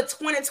understood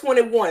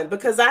 2021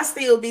 because I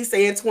still be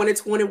saying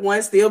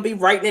 2021, still be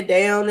writing it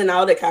down and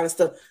all that kind of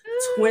stuff.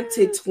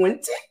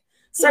 2020?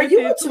 Sir,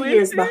 you were 2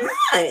 years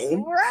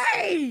behind.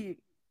 Right.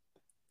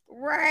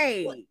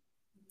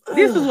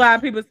 This is why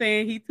people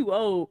saying he too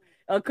old.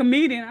 A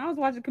comedian, I was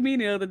watching a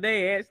comedian the other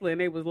day actually,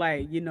 and they was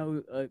like, you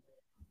know,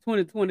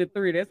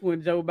 2023, that's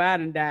when Joe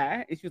Biden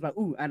died. And she was like,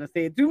 ooh, I done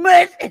said too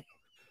much. And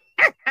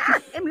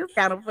it's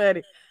kind of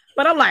funny.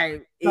 But I'm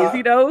like, is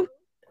he though?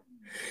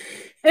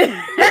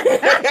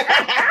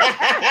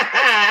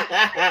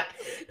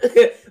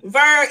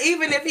 Vern,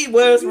 even if he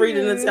was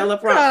reading the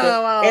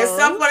teleprompter, at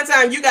some point in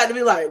time, you got to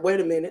be like, wait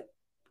a minute.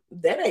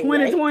 That ain't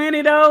 2020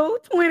 right. Though.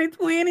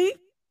 2020.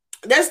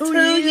 That's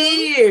 2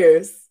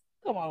 years.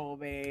 Come on,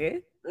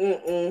 man.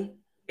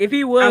 If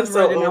he was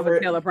reading off a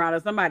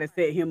teleprompter, somebody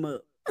set him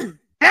up.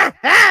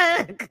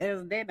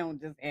 Because that don't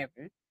just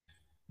happen.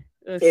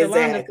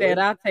 Shalonda said,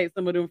 I'll take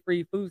some of them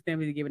free food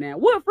stamps he's giving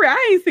out. What free?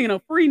 I ain't seen a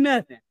free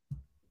nothing.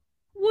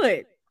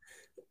 What?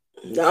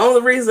 The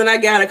only reason I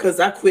got it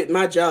because I quit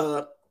my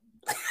job.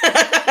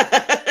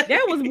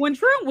 That was when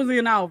Trump was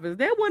in office.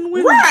 That wasn't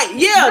when. Right?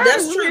 Yeah,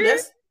 that's true.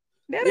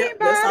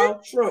 That's all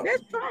Trump.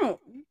 That's Trump.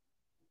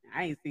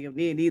 I ain't see him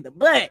then either,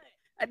 but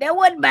that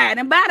wasn't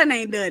Biden. Biden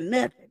ain't done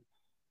nothing.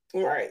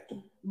 Right.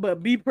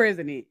 But be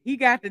president. He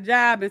got the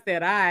job and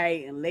said, all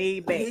right, and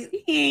laid back.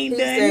 He ain't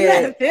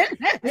done nothing.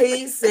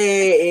 He said,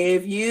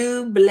 if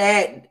you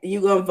black,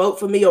 you gonna vote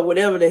for me or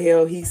whatever the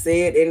hell he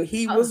said. And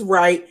he was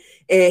right.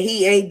 And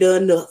he ain't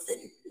done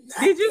nothing.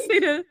 Did you see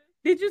the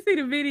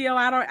video?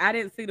 I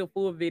didn't see the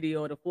full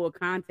video or the full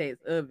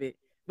context of it.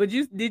 But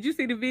did you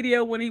see the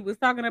video when he was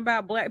talking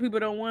about black people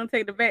don't want to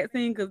take the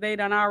vaccine because they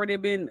already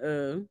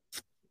been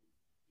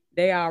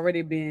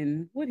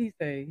what did he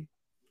say?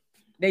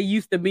 They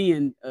used to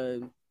being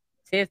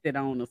tested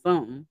on or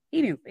something.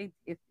 He didn't say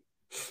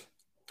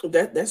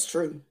tested. That's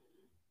true.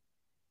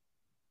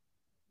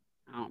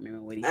 I don't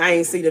remember what he said. I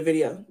ain't see the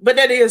video, but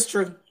that is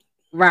true.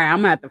 Right, I'm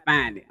gonna have to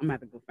find it. I'm gonna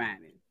have to go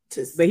find it.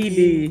 But he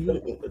did. I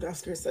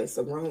was gonna say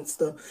some wrong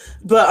stuff.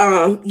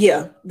 But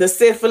yeah, the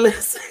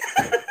syphilis,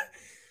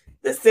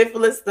 the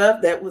syphilis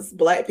stuff that was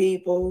black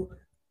people.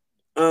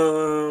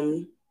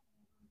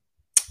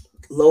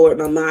 Lord,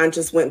 my mind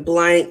just went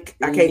blank.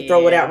 I can't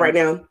throw it out right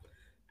now.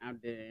 I'm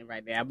dead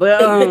right now.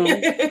 But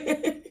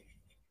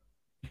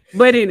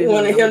But anyway,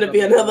 wanted him to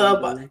be another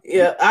Obama.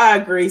 Yeah, I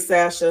agree,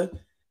 Sasha.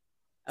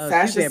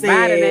 Sasha said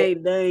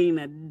Biden ain't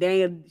a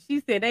damn.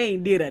 She said they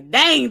ain't did a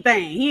dang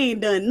thing. He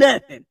ain't done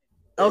nothing.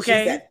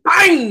 Okay. She said,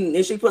 bang!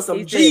 And she put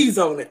some G's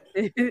on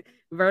it.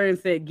 Vern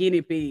said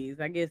guinea pigs.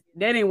 I guess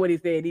that ain't what he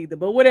said either.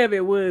 But whatever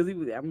it was,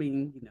 I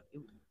mean,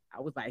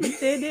 I was like, he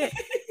said that.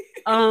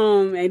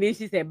 And then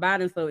she said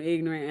Biden's so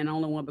ignorant and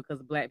only one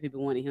because black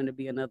people wanted him to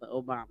be another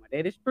Obama.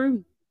 That is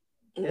true.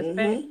 That's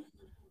fact.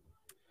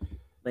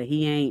 But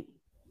he ain't.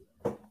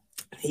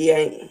 He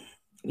ain't.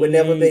 Will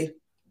never be.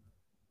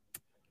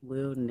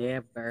 Will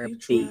never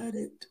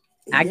be.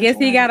 I guess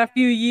he got a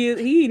few years.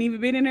 He ain't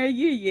even been in there a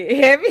year yet.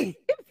 Have he?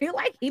 Feel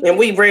like he. And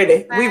we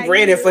ready. We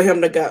ready for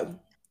him to go.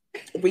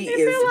 We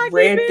is like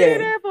ready. He been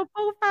there for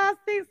 4, 5,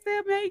 6,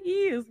 7, 8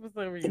 years for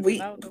some reason. We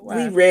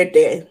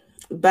ready.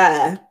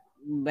 Bye.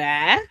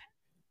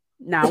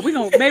 Nah, we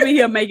gonna maybe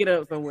he'll make it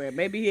up somewhere.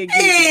 Maybe he'll get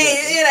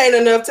it ain't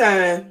enough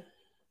time.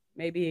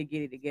 Maybe he'll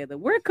get it together.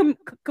 Where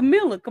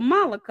Kamala?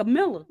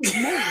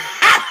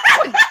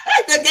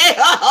 They gave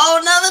a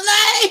whole nother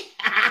name.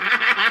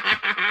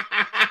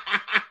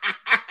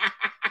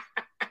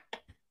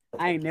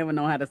 I ain't never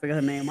know how to say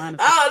her name,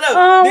 honestly. I don't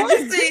know. Did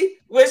you see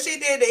when she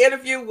did the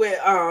interview with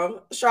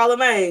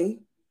Charlamagne?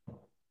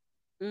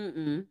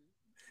 That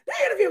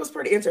interview was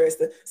pretty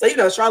interesting. So,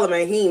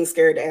 Charlamagne, he ain't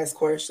scared to ask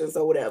questions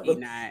or whatever.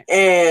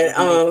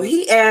 And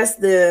he asked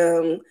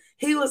them,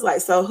 he was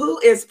like, so who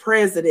is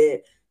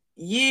president?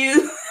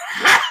 You.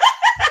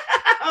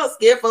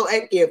 Scared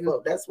ain't scared.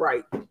 That's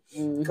right.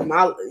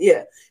 Kamala,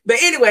 yeah. But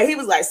anyway, he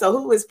was like, so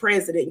who is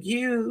president?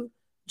 You,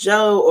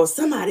 Joe, or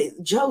somebody,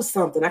 Joe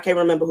something. I can't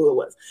remember who it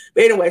was.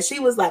 But anyway, she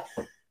was like,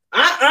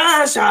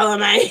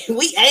 Charlamagne,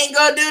 we ain't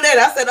gonna do that.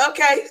 I said,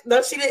 okay.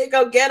 No, she didn't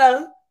go get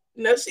her.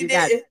 No, she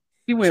didn't.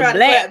 She went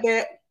black.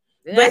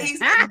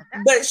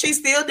 But she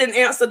still didn't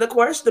answer the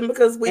question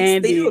because we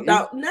still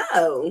don't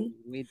know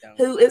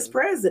who is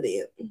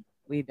president.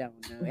 We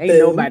don't know. Ain't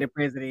nobody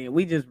president.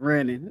 We just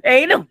running.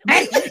 Ain't no.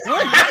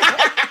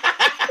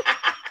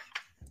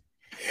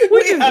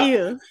 We just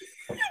here.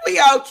 We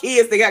all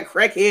kids. They got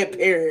crackhead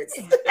parents.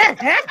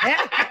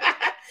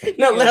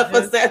 No, left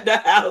us at the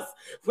house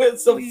with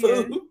some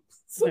food,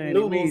 some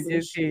noodles.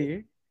 Just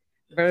here.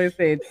 Brother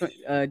said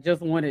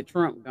just wanted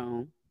Trump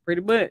gone.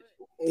 Pretty much.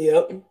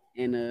 Yep.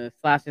 And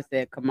Sasha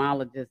said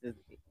Kamala just as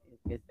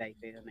they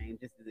say her name,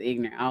 just as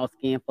ignorant. All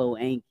skin folk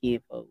ain't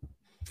kinfolk.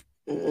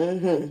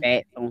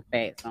 Facts on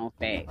facts on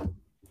facts.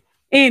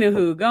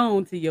 Anywho, go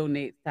on to your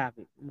next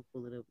topic. I'm gonna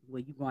pull it up.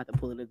 Well, you gonna have to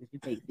pull it up because you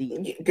can't see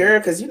it. Girl,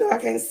 because I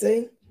can't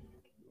see.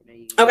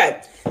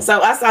 Okay,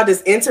 so I saw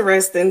this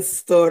interesting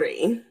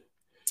story.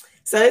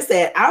 So it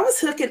said, I was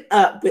hooking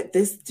up with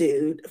this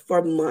dude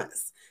for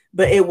months,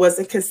 but it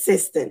wasn't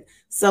consistent.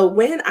 So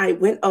when I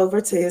went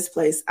over to his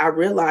place, I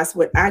realized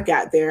when I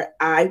got there,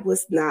 I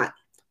was not,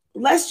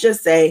 let's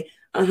just say,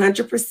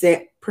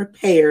 100%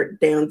 prepared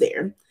down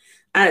there.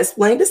 I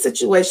explained the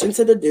situation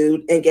to the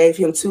dude and gave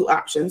him 2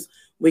 options.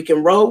 We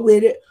can roll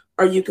with it,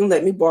 or you can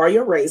let me borrow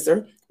your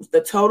razor. With the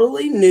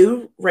totally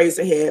new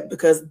razor head,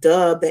 because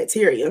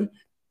bacteria.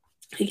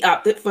 He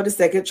opted for the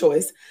second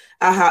choice.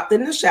 I hopped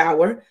in the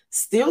shower,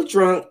 still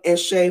drunk, and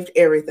shaved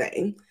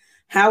everything.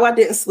 How I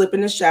didn't slip in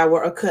the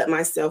shower or cut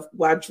myself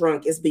while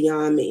drunk is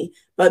beyond me,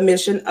 but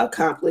mission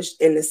accomplished,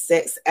 and the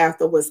sex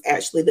after was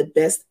actually the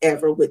best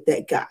ever with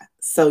that guy.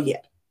 So,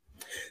 yeah.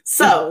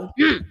 So,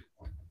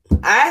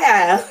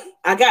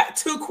 I got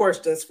 2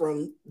 questions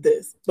from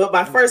this, but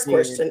my first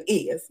question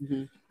is,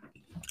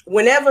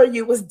 whenever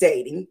you was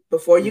dating,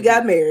 before you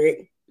got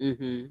married,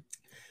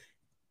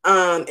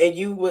 and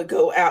you would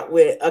go out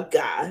with a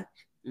guy,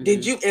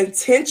 did you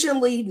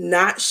intentionally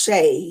not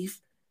shave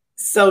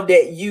so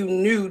that you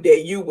knew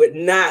that you would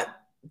not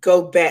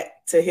go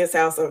back to his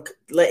house or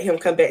let him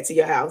come back to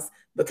your house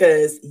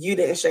because you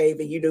didn't shave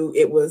and you knew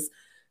it was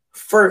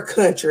fur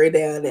country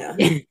down there?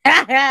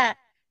 No,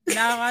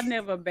 I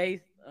never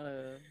based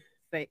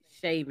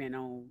shaving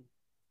on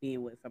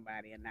being with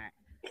somebody or not.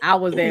 I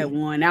was that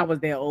one. I was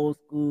that old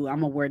school.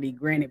 I'm gonna wear these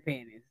granny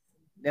panties.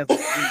 That's what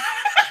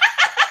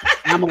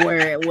I'm gonna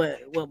wear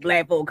what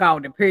black folk call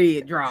the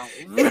period draws.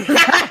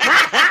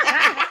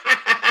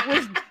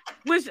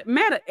 which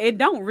matter. It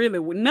don't really.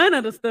 None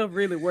of the stuff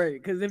really work.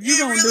 Because if you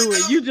gonna do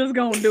it, you just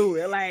gonna do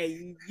it. Like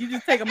you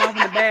just take them off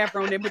in the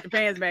bathroom, then put your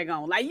pants back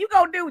on. Like you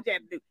gonna do what you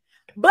have to do.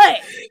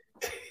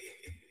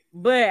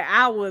 But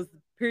I was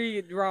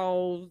period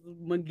draws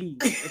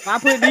McGee. If I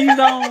put these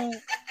on,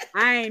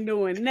 I ain't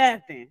doing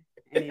nothing.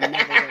 And it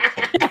never worked.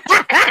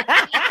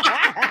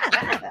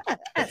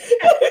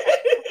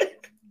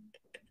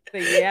 So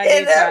yeah, I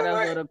just try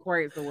those little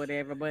quirks or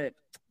whatever. But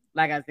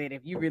like I said,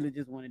 if you really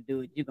just want to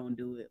do it, you're gonna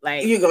do it.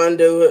 Like you're gonna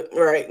do it,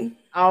 right?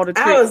 All the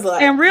time.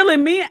 And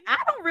really, I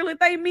don't really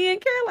think men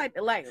care like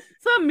that. Like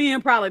some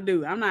men probably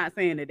do. I'm not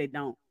saying that they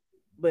don't,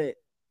 but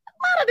a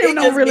lot of them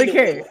don't really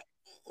care.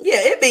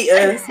 Yeah, it be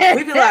us.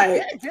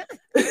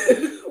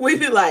 We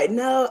be like,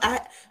 no,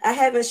 I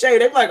haven't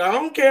shaved. They be like, I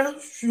don't care.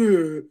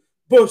 Shit,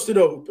 bust it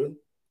open.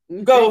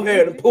 Go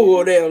ahead and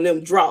pull down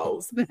them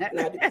drawers. Not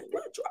the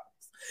drawers.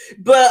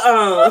 But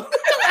I'm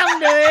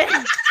good.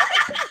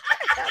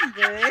 I'm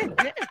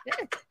good.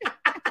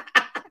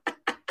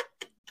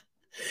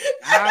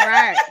 All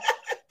right.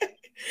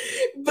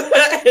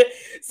 But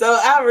so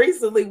I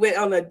recently went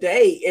on a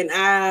date and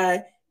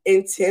I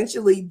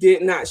intentionally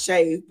did not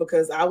shave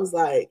because I was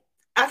like,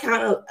 I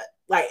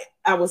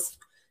was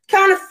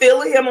kind of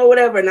feeling him or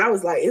whatever. And I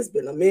was like, it's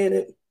been a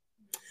minute.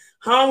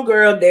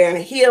 Homegirl down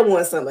here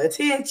wants some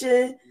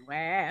attention. Wow.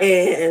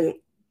 And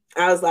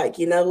I was like,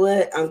 you know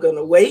what? I'm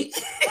gonna wait.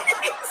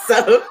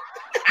 So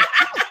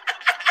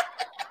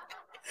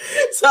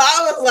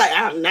I was like,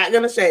 I'm not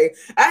gonna shave.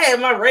 I had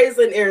my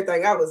razor and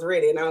everything. I was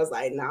ready, and I was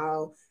like,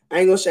 no, I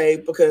ain't gonna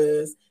shave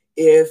because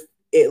if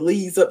it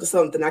leads up to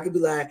something, I could be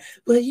like,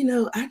 well, you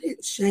know, I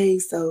didn't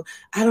shave, so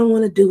I don't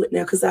want to do it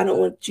now because I don't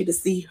want you to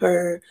see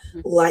her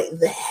like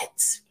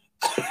that.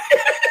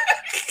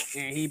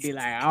 And he'd be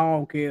like, I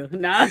don't care.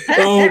 No, I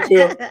don't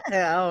care.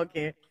 I don't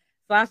care.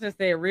 Sasha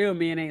said real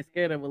men ain't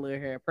scared of a little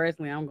hair.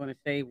 Personally, I'm gonna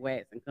shave,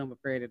 wax, and come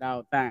prepared at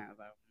all times.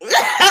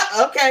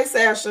 Okay,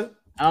 Sasha.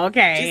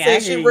 Okay. She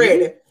said she's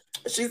ready.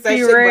 She said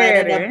she's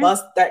ready to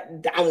bust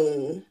that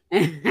down.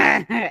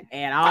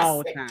 At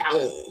all times.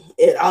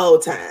 At all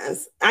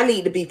times. I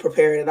need to be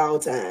prepared at all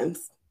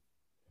times.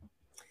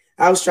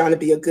 I was trying to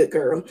be a good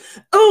girl.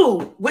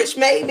 Oh, which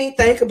made me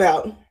think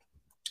about.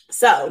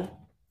 So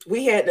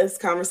we had this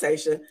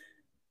conversation.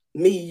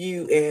 Me,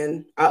 you,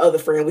 and our other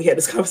friend, we had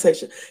this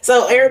conversation.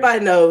 So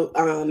everybody know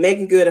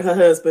Megan Good and her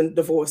husband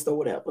divorced or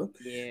whatever.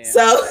 Yeah.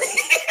 So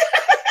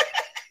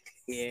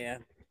yeah.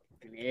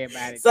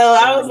 Everybody. So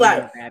I was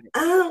like, I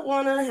don't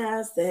want to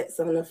have sex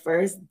on the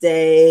first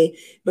day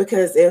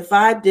because if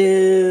I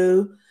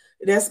do,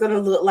 that's gonna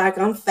look like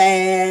I'm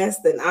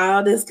fast and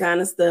all this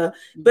kind of stuff.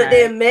 But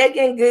then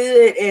Megan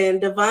Good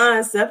and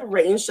Devon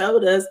separating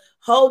showed us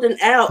holding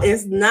out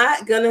is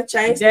not gonna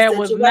change. That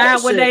was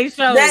not what they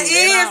showed. That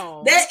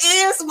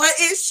is what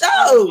it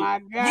showed. Oh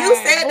you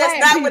said that's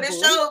not what it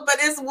showed, but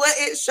it's what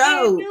it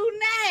showed.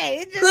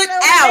 It Put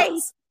out.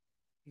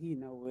 You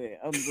know what?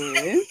 I'm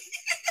good.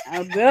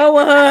 I'm good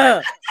with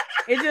her.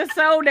 It just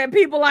showed that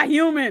people are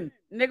human.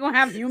 And they're gonna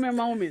have human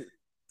moments.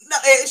 No,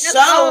 it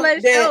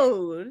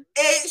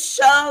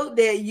showed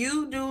that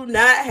you do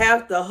not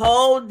have to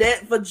hold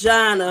that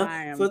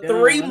vagina for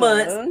 3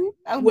 months.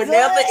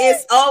 Whenever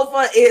it's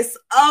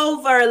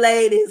over,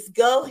 ladies.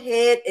 Go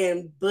ahead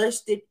and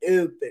bust it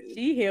open.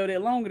 She held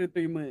it longer than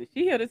 3 months.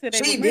 She held it till they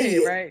were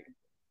married, right?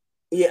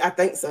 Yeah, I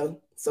think so.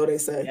 So they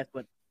say. That's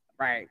what.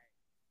 Right.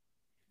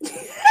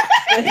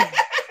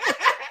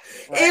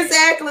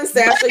 Exactly,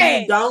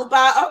 Sasha. You don't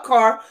buy a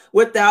car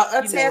without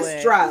a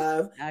test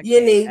drive.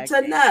 You need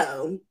to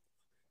know.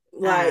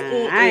 Like,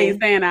 I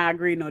ain't saying I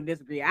agree nor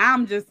disagree.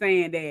 I'm just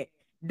saying that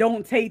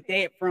don't take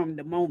that from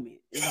the moment.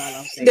 Is all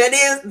I'm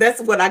saying.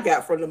 That's what I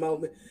got from the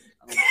moment.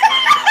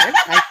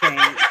 Okay.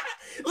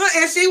 Look,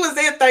 and she was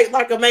in Think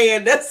Like a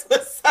Man. That's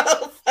what's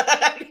so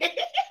funny.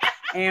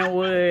 And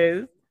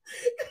was.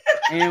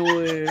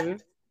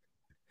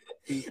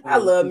 I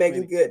love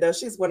Megan Good though.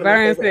 She's one of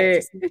my favorite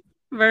actresses.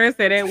 Vern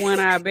said that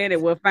one I bet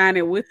it will find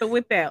it with or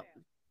without.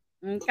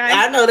 Okay.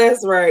 I know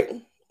that's right.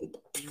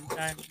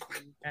 Okay.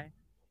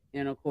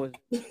 And of course,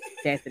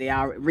 Chastity,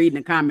 I reading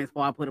the comments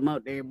before I put them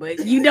up there,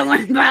 but you don't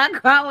want to buy a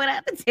car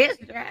without the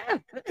test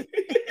drive.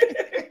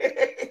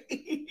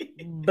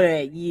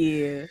 But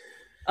yeah.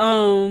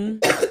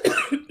 Dang,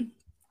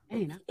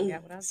 I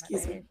forgot what I was about to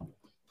say.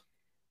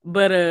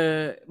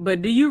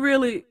 But do you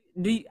really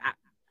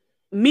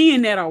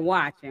men that are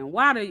watching,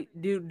 why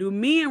do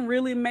men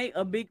really make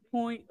a big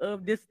point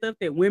of this stuff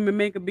that women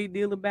make a big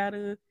deal about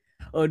us?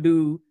 Or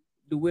do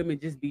women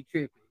just be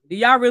tripping? Do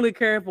y'all really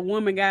care if a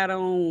woman got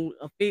on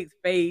a fixed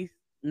face,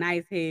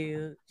 nice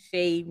hair,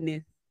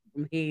 shavedness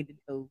from head to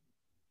toe?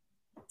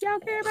 Y'all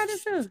care about this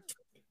stuff?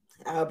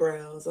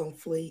 Eyebrows on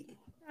fleek.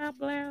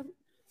 Eyebrows.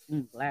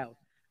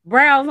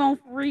 Brows on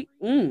fleek.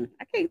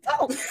 I can't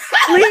talk.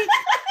 Fleek.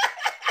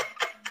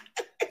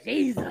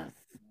 Jesus.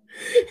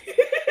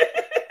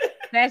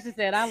 Sasha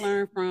said, I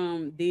learned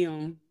from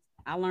them.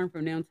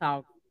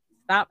 Talk.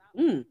 Stop.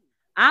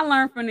 I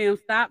learned from them.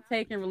 Stop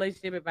taking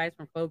relationship advice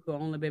from folks who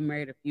only been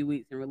married a few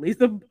weeks and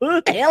release a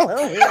book. I'm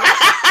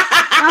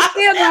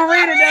still gonna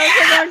read it though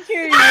because I'm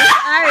curious.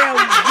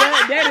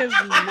 That is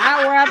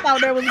not where I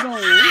thought that was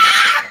going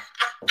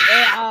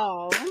at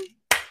all.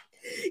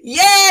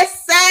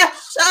 Yes,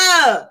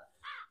 Sasha.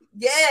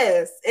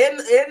 Yes, in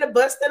the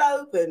busted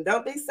open.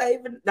 Don't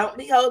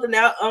be holding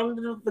out on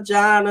the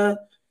vagina.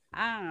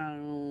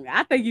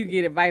 I think you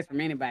get advice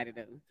from anybody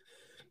though.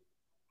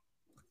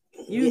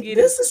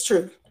 This is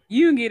true.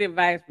 You can get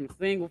advice from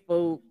single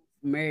folk,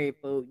 married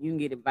folk. You can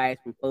get advice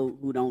from folk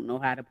who don't know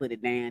how to put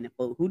it down, and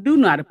folk who do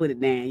know how to put it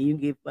down. You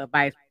can get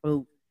advice from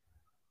folk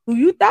who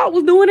you thought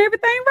was doing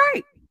everything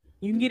right.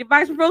 You can get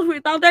advice from folks who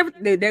thought they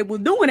was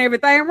doing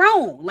everything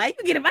wrong. Like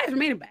you get advice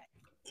from anybody,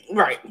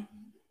 right?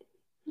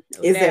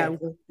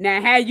 Exactly. Now,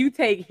 how you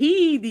take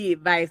heed the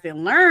advice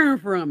and learn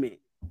from it.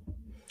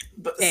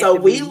 So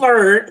we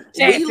learned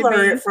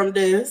from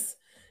this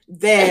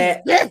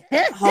that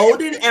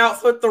holding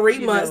out for 3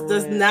 months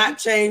does not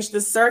change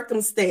the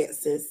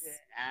circumstances.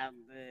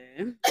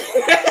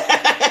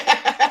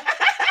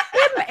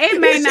 It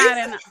may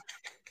not.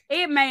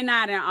 It may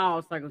not in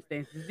all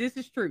circumstances. This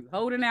is true.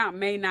 Holding out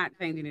may not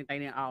change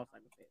anything in all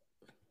circumstances.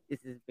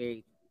 This is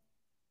very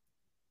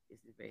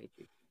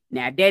true.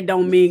 Now that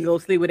don't mean go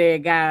sleep with every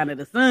guy under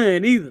the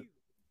sun either.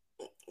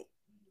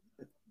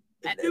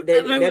 That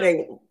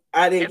ain't.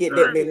 I didn't get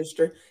that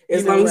ministry.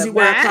 As long as you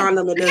wear a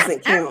condom, it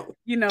doesn't count.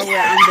 You know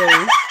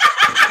what?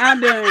 I'm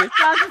done.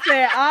 Sasha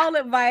said all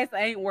advice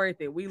ain't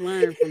worth it. We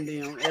learned from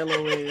them.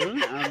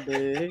 LOL. I'm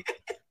done.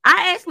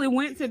 I actually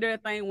went to their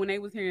thing when they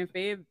was here in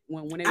Fayetteville.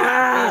 When they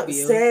was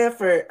in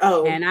Sanford.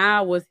 Oh, and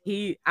I went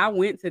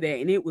to that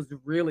and it was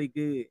really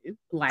good.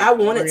 Like I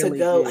wanted really to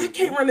go. good. I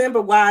can't remember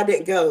why I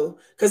didn't go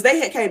because they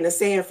had came to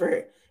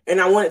Sanford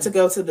and I wanted to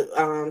go to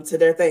the to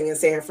their thing in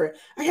Sanford.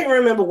 I can't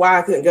remember why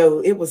I couldn't go.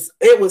 It was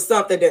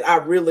something that I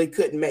really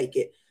couldn't make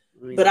it.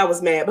 Really? But I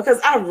was mad because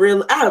I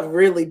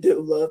really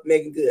do love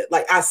Megan Good.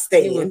 Like I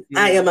stand.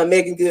 I am a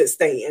Megan Good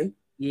stan.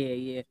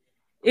 Yeah.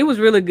 It was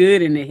really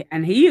good,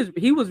 and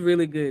he was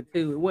really good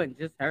too. It wasn't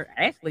just her.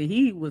 Actually,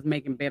 he was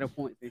making better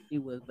points than she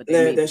was. But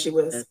she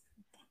was.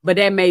 But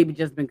that may be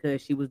just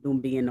because she was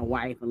being the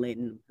wife and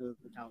letting the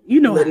husband talk. You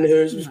know,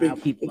 how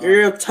people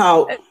girl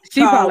talk.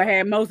 She probably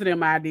had most of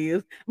them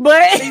ideas,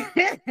 but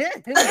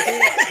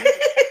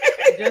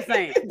just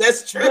saying.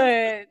 That's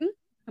true.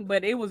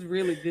 But it was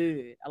really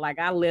good. Like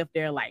I left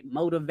there like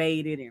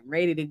motivated and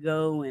ready to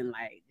go, and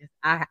like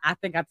I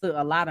think I took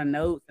a lot of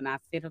notes, and I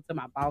sent them to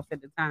my boss at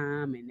the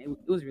time, and it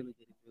was really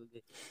good.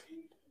 Really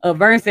good.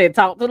 Vern said,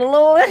 "Talk to the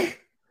Lord."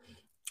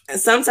 And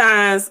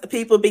sometimes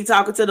people be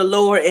talking to the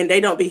Lord, and they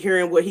don't be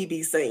hearing what He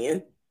be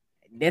saying.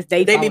 They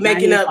be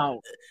making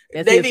up.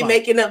 They be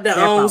making up their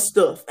own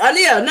stuff.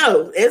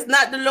 No, it's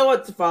not the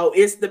Lord's fault.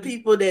 It's the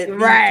people that be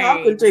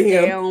talking to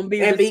Him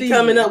and be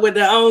coming up with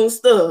their own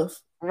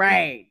stuff.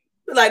 Right.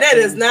 Like that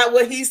is not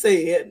what He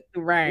said,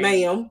 right,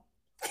 ma'am.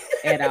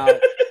 At all.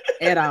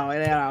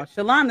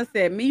 Shalonda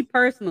said, "Me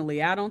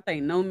personally, I don't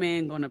think no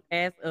man gonna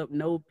pass up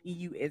no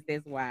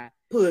PUSSY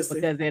pussy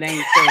because it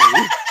ain't so.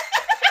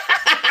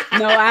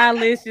 No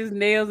eyelashes,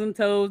 nails, and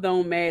toes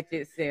don't match,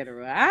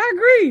 etc." I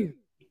agree.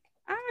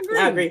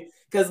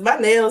 Because my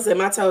nails and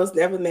my toes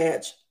never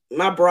match.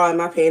 My bra and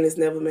my panties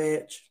never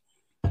match.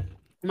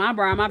 My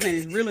bra and my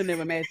panties really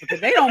never match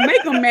because they don't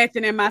make them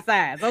matching in my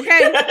size.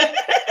 Okay.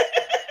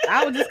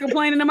 I was just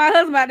complaining to my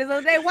husband about this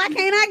other day. Why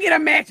can't I get a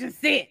matching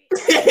set?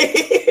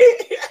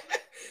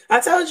 I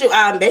told you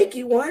I'll make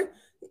you one.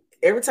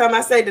 Every time I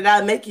say that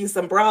I'll make you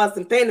some bras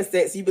and panty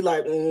sets, you be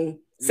like,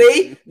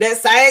 see,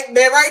 that's that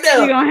right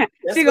there.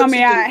 She gonna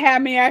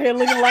have me out here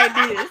looking like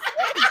this.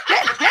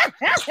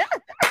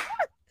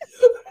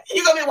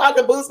 You gonna be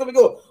walking boots, gonna be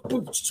going,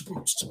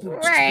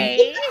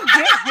 right.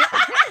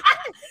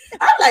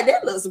 I'm like,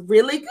 that looks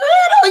really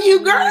good on you,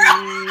 girl.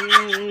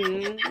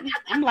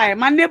 I'm like,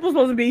 my nipples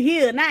supposed to be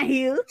here, not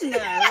here.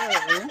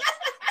 No.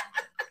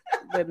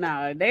 But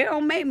no, they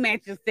don't make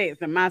matching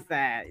sets in my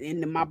size,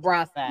 in my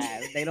bra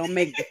size. They don't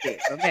make the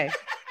sets, okay?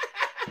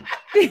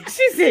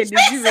 She said,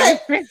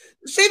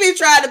 she be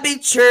trying to be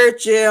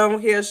churchy on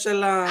here,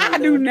 Shalon. I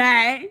do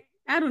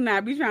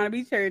not be trying to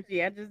be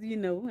churchy. I just,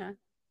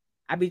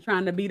 I be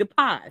trying to be the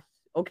posh,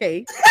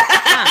 okay?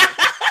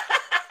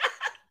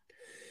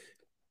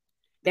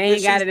 They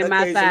ain't got it in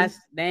my size.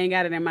 They ain't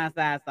got it in my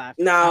size, Sasha.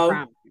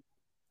 No.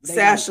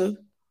 Sasha.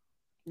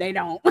 They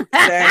don't.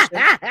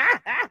 Sasha.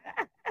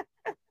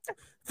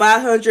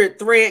 500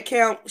 thread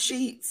count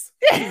sheets.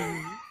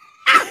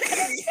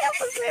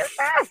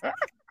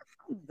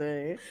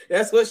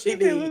 That's what she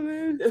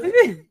needs.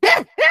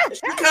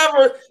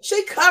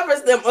 She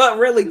covers them up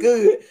really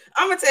good.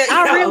 I'm gonna tell you,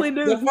 I really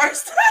do.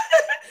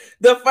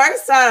 The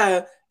first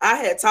time I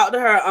had talked to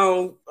her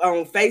on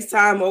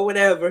FaceTime or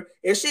whatever,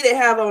 and she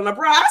didn't have on a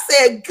bra. I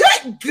said,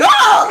 "Good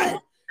God!"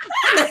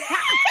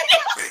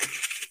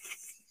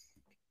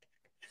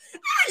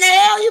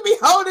 Now you be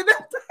holding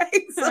them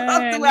things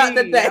up throughout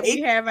the day.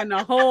 You having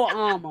the whole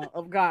armor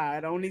of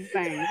God on these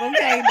things,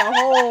 okay? The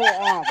whole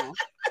armor.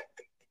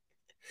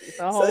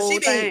 The whole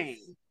thing.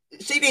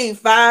 She need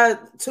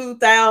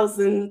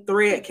 2,000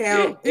 thread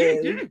count,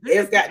 and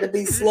it's got to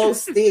be slow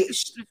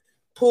stitched,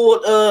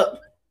 pulled up.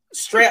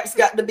 Straps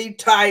got to be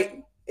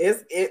tight.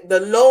 The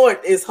Lord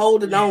is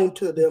holding on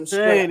to them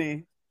straps.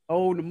 Honey,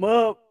 hold them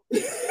up.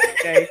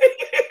 Okay.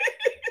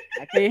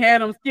 I can't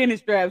have them skinny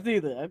straps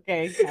either.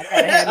 Okay.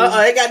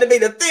 It got to be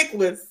the thick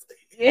ones.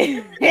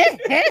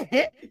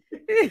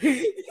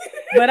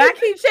 But I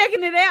keep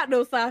checking it out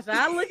though, Sasha.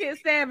 I look at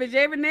Savage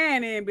every now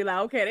and then and be like,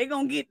 okay, they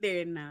gonna get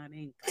there. No, they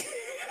ain't.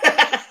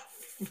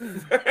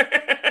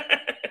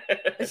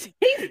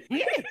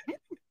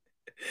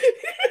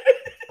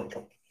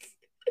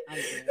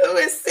 Who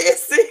is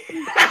Sissy?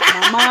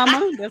 My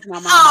mama. That's my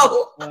mama.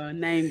 Oh.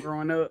 Name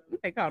growing up.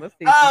 They called her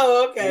Sissy.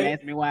 Oh, okay. Don't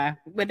ask me why.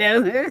 But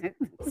that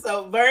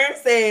So Vern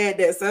said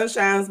that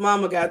Sunshine's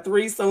mama got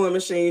 3 sewing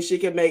machines. She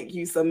can make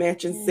you some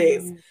matching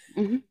sets.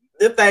 Mm-hmm.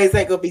 The things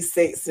ain't gonna be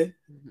sexy.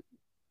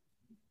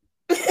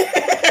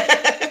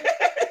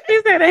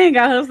 ain't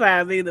got her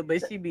size either,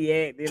 but she be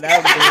acting.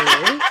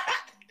 I'm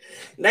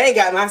They ain't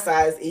got my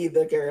size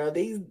either, girl.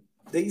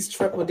 These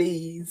triple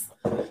D's.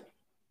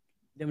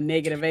 Them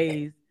negative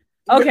A's.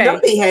 Okay.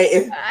 Don't be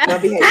hating.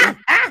 Don't be hating.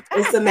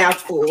 It's a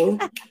mouthful.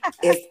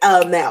 It's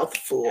a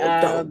mouthful.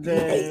 Don't be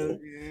hating.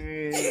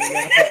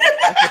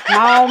 That's a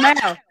small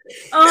mouth.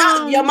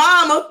 Your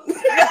mama.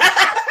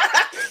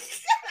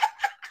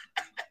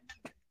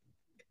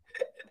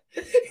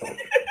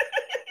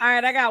 All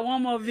right, I got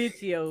one more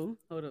video.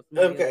 Hold up.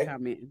 Okay.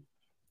 Commenting.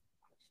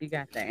 She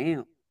got the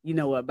amp. You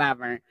know what? Bye,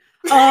 Vern.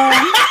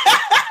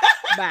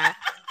 Bye.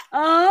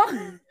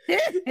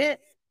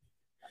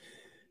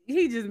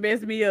 He just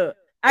messed me up.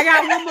 I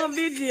got one more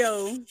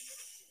video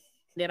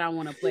that I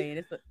want to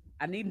play.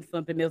 I need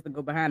something else to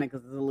go behind it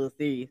because it's a little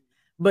serious.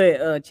 But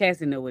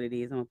Chassie know what it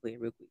is. I'm gonna play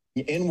it real quick.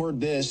 N-word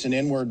this and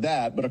N-word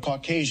that, but a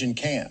Caucasian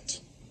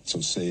can't.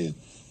 So say it.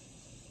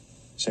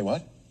 Say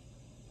what?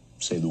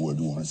 Say the word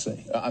you want to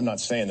say. I'm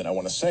not saying that I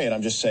want to say it.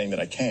 I'm just saying that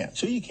I can't.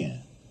 Sure you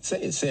can.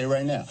 Say it. Say it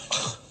right now.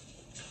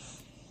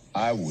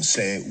 I will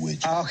say it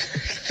with you.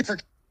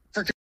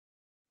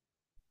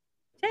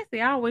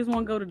 Chassie, I always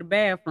want to go to the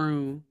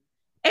bathroom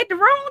at the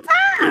wrong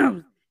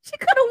time. She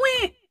could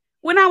have went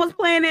when I was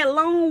playing that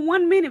long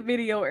 1 minute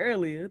video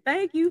earlier.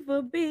 Thank you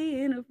for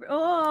being a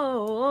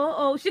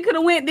she could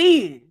have went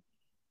then.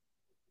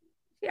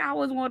 She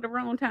always wanted the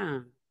wrong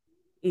time.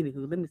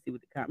 Anywho, let me see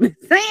what the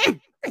comments saying.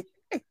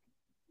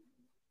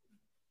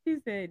 She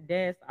said,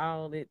 that's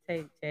all it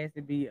takes,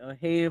 Chassie, be a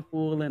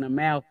handful and a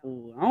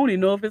mouthful. I don't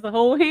even know if it's a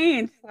whole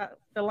hand,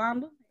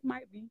 Shalonda. It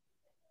might be.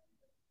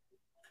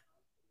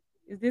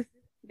 Is this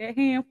that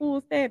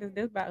handful status?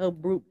 That's about her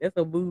boob. That's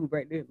her boob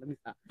right there. Let me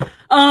stop.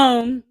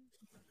 Oh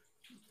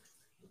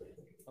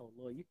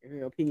Lord, you can hear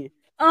her opinion.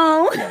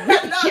 No,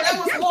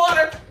 that was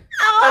water.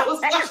 I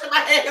was washing my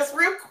hands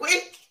real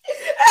quick.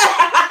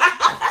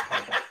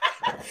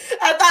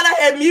 I thought I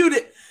had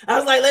muted. I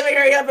was like, let me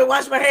hurry up and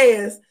wash my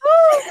hands.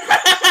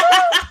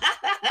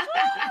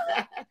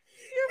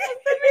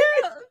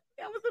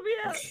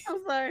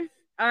 I'm sorry.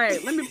 All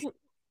right, let me.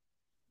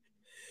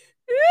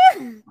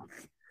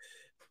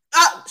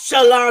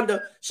 Shalonda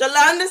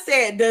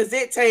said, does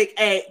it take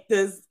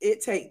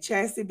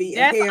Chassie be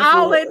a handful? That's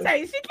all it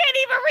takes. She can't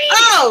even read.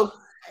 Oh.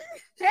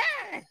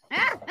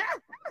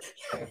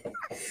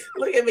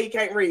 Look at me,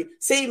 can't read.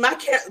 See, my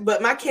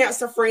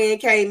cancer friend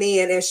came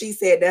in and she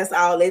said that's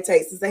all it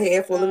takes. It's a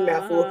handful and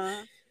mouthful.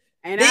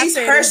 And these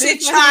Hershey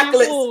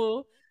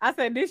chocolates. I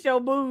said, this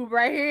your boob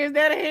right here. Is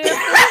that a handful?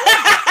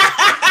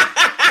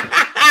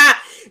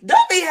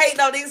 Don't be hating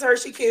on these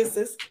Hershey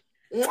kisses.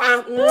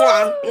 Mwah,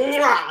 mwah,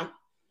 mwah.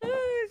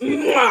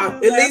 Mwah.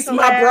 At least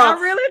my bra.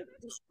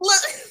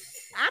 Look.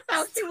 I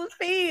thought she was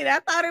feed. I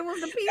thought it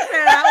was the pizza.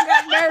 I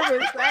got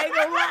nervous. I ain't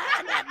gonna lie.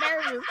 I got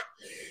nervous.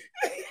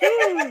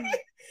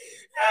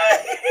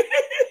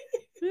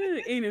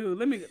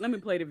 Anywho, let me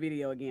play the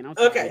video again. I'm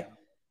sorry. Okay.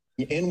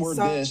 N-word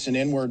this and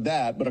N-word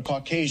that, but a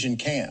Caucasian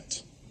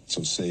can't.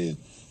 So say it.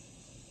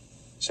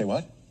 Say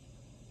what?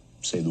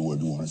 Say the word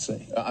you want to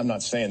say. I'm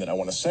not saying that I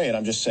want to say it.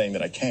 I'm just saying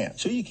that I can't.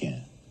 Sure you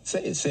can.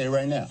 Say it. Say it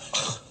right now.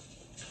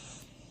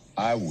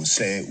 I will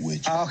say it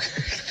with you.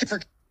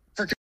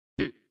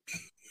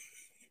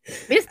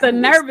 It's the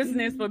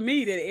nervousness for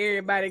me that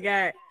everybody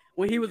got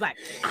when he was like,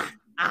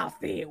 I'll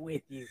say it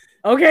with you.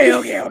 Okay,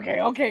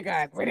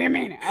 guys. Wait a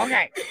minute.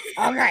 Okay.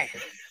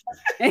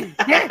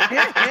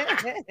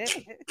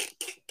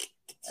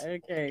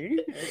 Okay.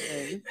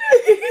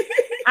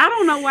 I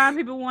don't know why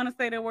people want to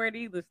say that word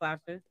either,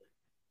 Sasha.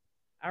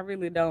 I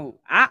really don't.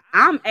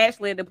 I'm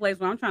actually at the place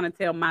where I'm trying to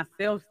tell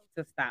myself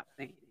to stop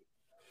saying it.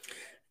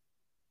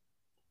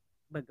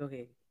 But go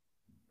ahead.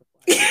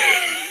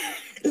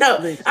 No,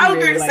 I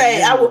was going to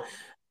say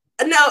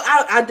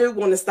I do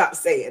want to stop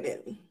saying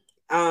it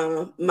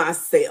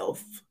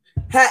myself.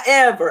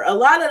 However, a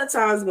lot of the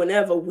times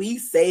whenever we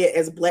say it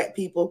as Black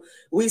people,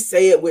 we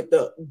say it with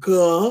the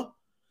 "guh,"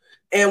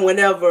 and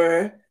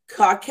whenever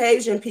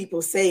Caucasian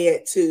people say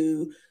it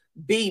to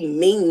be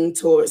mean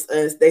towards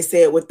us, they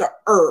say it with the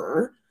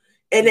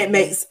and it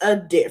makes a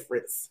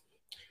difference.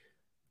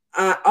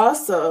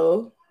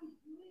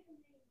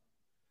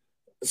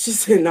 She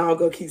said, no, I'm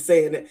going to keep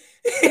saying it.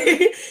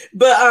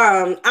 But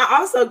I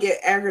also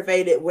get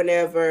aggravated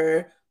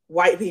whenever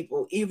white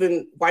people,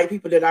 even white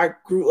people that I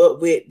grew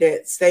up with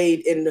that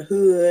stayed in the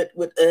hood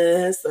with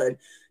us and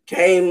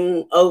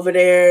came over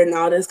there and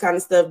all this kind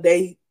of stuff,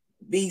 they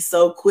be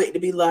so quick to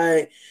be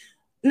like,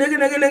 nigga.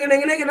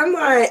 And I'm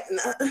like,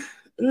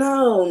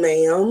 no,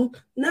 ma'am.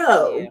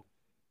 No.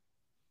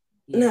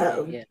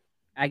 No. Yeah,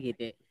 I get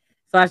that.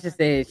 Sasha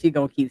said she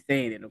going to keep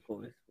saying it, of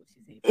course.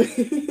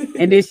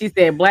 And then she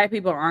said Black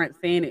people aren't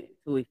saying it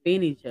to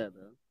offend each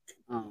other.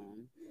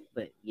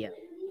 But yeah,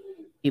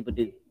 people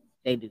do.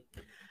 They do.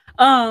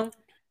 But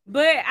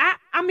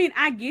I mean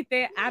I get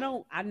that.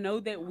 I know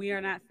that we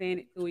are not saying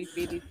it to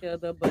offend each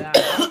other, but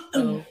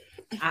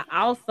I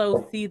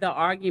also see the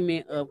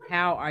argument of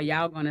how are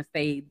y'all gonna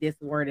say this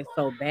word is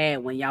so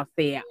bad when y'all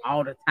say it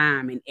all the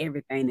time and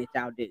everything that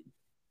y'all do.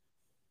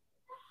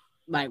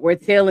 Like we're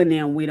telling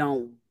them we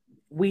don't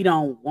we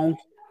don't want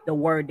the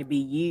word to be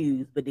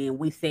used, but then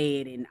we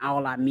say it in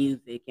all our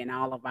music and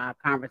all of our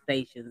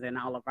conversations and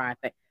all of our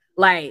things.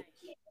 Like,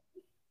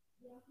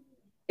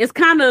 it's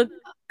kind of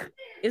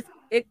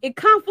it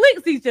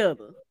conflicts each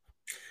other.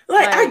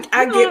 Like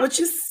I get what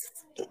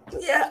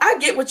I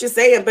get what you're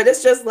saying, but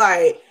it's just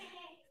like,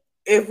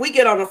 if we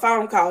get on a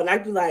phone call and I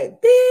be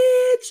like,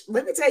 bitch,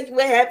 let me tell you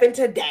what happened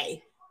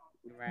today.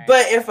 Right.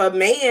 But if a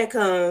man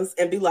comes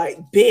and be like,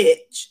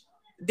 bitch,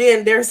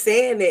 then they're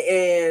saying it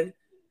in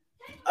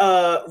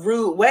a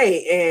rude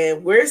way,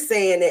 and we're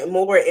saying it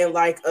more in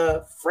like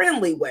a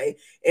friendly way,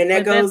 and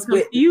that goes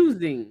with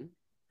confusing.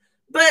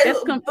 But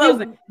that's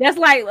confusing. That's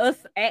like us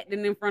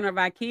acting in front of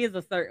our kids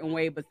a certain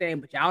way, but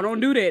saying, "But y'all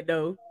don't do that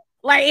though."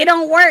 Like, it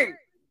don't work.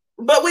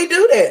 But we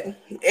do that.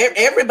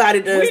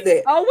 Everybody does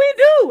that. Oh, we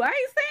do. I ain't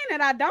saying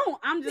that I don't.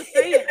 I'm just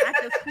saying I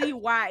can see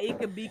why it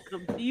could be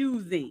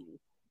confusing.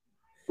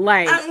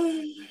 Like,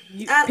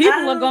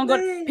 people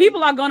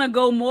are gonna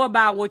go more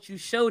by what you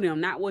show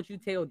them, not what you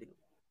tell them.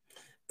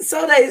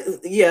 So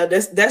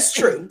that's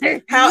true.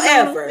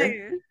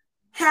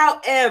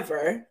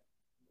 However,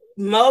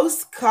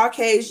 most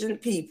Caucasian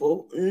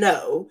people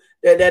know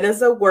that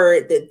is a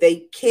word that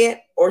they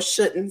can't or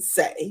shouldn't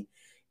say,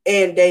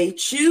 and they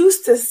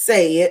choose to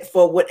say it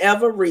for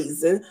whatever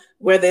reason,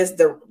 whether it's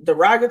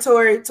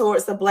derogatory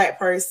towards a Black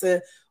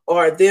person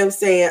or them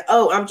saying,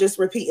 "Oh, I'm just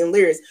repeating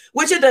lyrics,"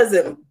 which it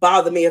doesn't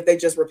bother me if they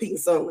just repeating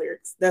song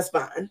lyrics. That's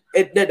fine.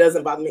 That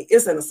doesn't bother me.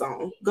 It's in a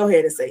song. Go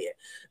ahead and say it.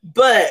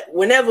 But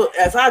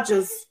if I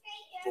just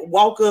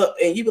walk up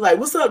and you be like,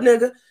 "What's up,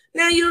 nigga?"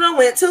 Now you done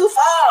went too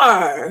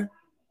far.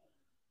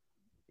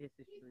 This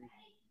is true.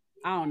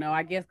 I don't know.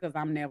 I guess because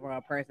I'm never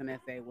a person that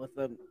say, "What's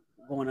up?"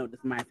 Going up to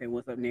somebody saying,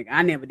 "What's up, nigga?"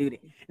 I never do that.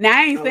 Now,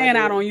 I ain't saying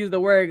I don't use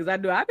the word, because I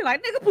do. I be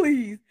like, "Nigga,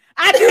 please."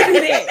 I do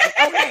that.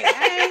 Okay,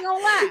 I ain't gonna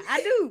lie.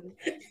 I do.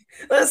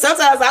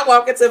 Sometimes I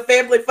walk into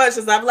family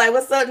functions. I'm like,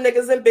 "What's up,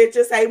 niggas and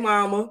bitches? Hey,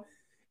 mama.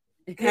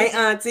 Hey,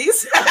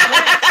 aunties."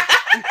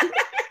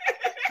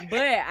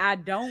 But I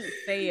don't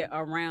say it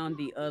around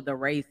the other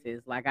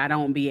races. Like, I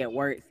don't be at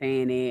work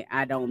saying it.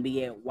 I don't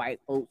be at white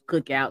folks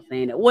cookout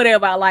saying it.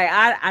 Whatever. Like,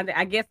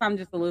 I guess I'm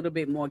just a little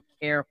bit more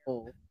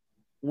careful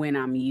when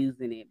I'm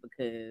using it,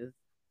 because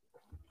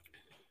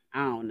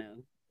I don't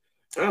know.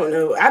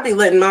 I be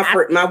letting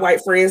my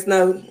white friends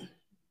know.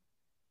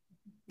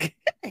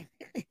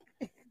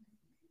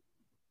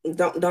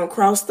 Don't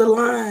cross the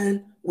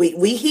line.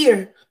 We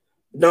here.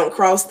 Don't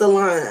cross the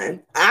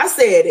line. I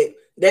said it.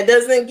 That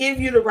doesn't give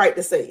you the right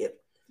to say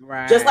it.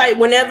 Right. Just like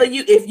whenever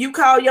if you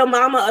call your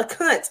mama a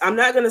cunt, I'm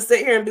not gonna sit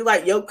here and be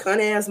like, "Yo,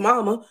 cunt ass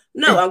mama."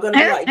 No, I'm gonna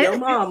be like, "Yo,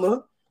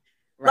 mama."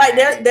 Right,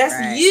 like that's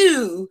right.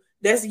 You.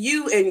 That's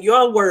you and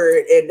your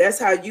word, and that's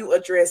how you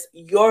address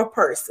your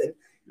person.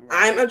 Right.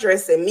 I'm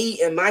addressing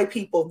me and my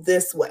people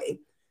this way.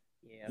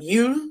 Yeah.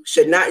 You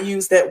should not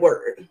use that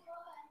word.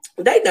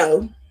 They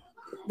know.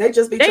 They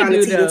just be trying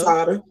to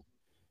teeter-totter.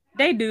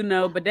 They do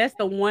know, but that's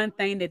the one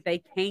thing that they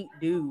can't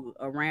do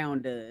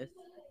around us,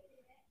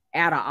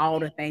 out of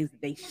all the things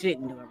that they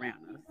shouldn't do around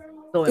us.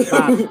 So it's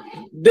bothers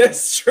me.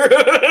 That's true.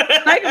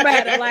 Think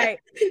about it.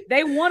 Like,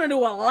 they want to do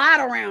a lot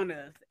around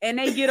us, and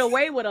they get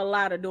away with a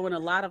lot of doing a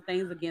lot of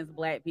things against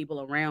Black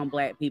people, around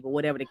Black people,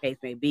 whatever the case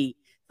may be.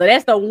 So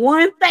that's the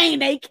one thing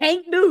they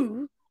can't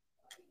do.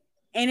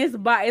 And it's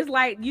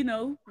like, you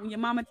know, when your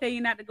mama tell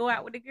you not to go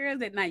out with the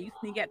girls at night, you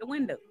sneak out the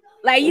window.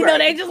 Like, you know,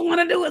 they just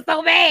want to do it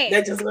so bad.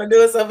 They just want to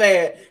do it so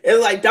bad.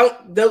 It's like,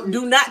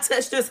 do not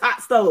touch this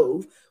hot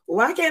stove.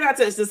 Why can't I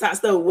touch this hot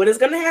stove? What is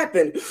going to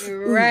happen?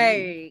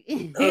 Right.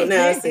 Oh,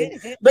 now I see.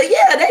 But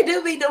yeah, they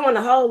do be doing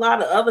a whole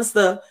lot of other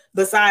stuff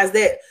besides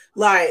that.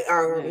 Like,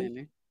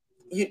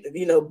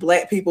 you know,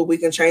 Black people, we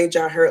can change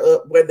our hair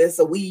up, whether it's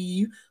a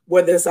weave,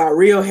 whether it's our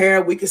real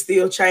hair, we can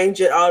still change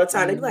it all the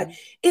time. They be like,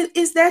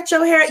 is that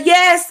your hair?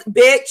 Yes,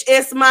 bitch,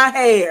 it's my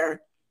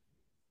hair.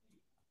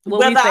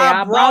 Whether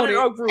I brought it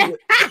or grew it.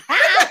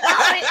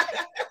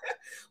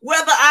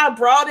 Whether I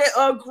brought it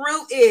or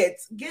grew it.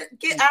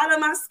 Get out of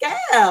my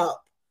scalp.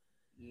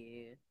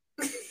 Yeah.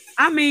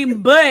 I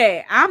mean,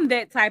 but I'm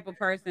that type of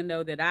person,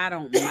 though, that I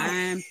don't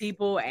mind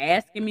people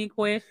asking me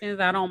questions.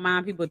 I don't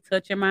mind people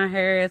touching my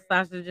hair, as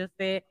Sasha just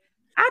said.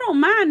 I don't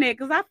mind that,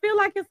 because I feel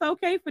like it's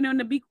okay for them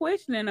to be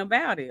questioning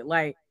about it.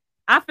 Like,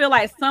 I feel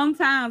like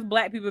sometimes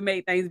Black people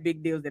make things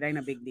big deals that ain't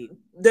a big deal.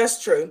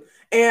 That's true.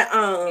 And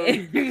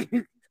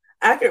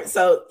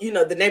so, you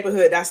know, the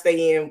neighborhood I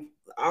stay in,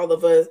 all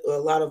of us, a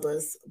lot of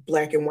us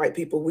Black and white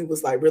people, we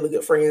was like really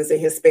good friends,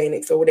 and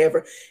Hispanics or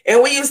whatever.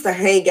 And we used to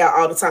hang out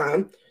all the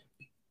time.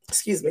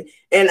 Excuse me.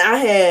 And I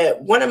had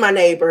one of my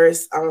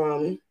neighbors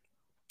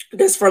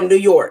that's from New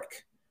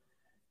York.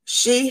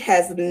 She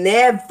has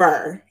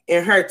never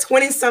in her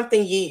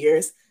 20-something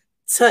years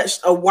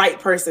touched a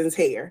white person's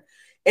hair.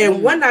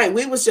 And one night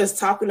we was just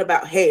talking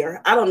about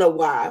hair. I don't know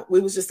why. We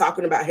was just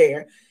talking about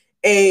hair.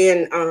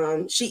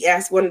 And she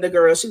asked one of the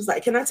girls, she was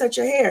like, "Can I touch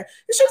your hair?"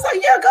 And she was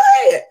like, "Yeah, go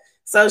ahead."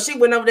 So she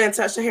went over there and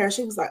touched her hair.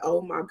 She was like,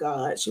 oh my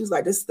God. She was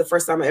like, this is the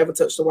first time I ever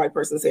touched a white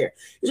person's hair.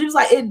 And she was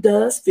like, it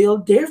does feel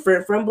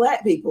different from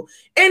black people.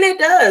 And it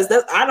does.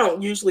 I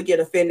don't usually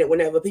get offended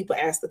whenever people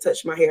ask to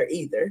touch my hair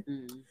either.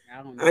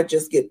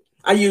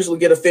 I usually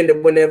get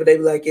offended whenever they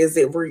be like, is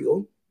it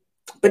real?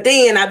 But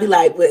then I'd be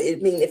like, well, I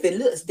mean, if it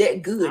looks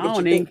that good, I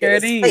don't even care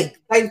then.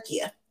 Thank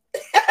you.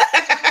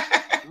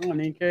 I don't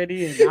even care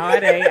then. No,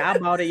 it ain't. I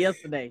bought it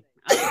yesterday.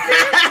 I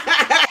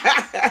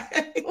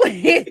think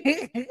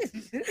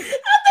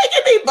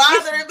it be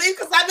bothering me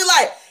because I be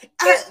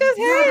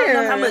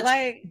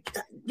like,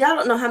 y'all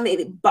don't know how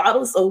many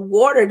bottles of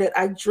water that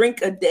I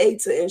drink a day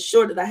to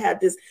ensure that I have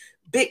this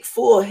big,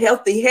 full,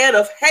 healthy head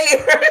of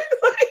hair.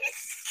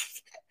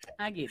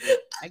 I get it.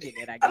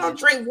 I don't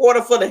drink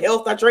water for the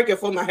health. I drink it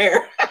for my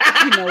hair.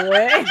 You know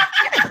what?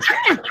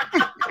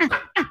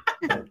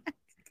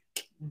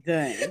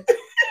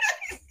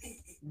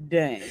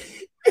 Done.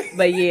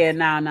 But yeah,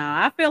 no.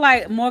 I feel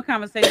like more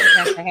conversations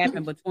have to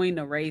happen between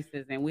the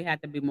races, and we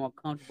have to be more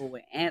comfortable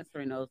with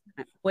answering those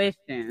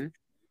questions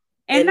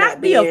and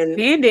not be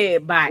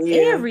offended by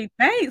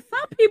everything.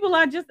 Some people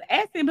are just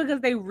asking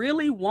because they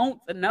really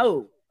want to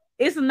know.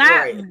 It's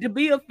not to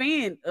be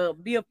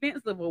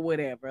offensive or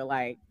whatever.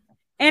 Like,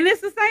 and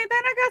it's the same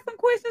thing. I got some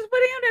questions for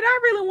them that I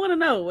really want to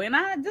know, and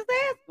I just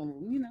ask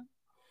them. You know,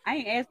 I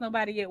ain't asked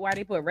nobody yet why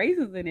they put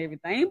raisins in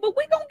everything, but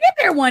we gonna get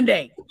there one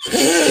day.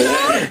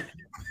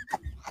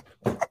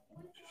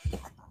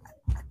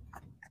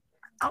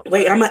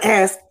 Wait, I'm gonna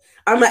ask.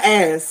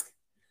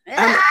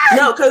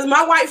 No, because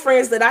my white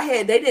friends that I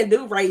had, they didn't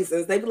do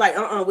raisins. They be like,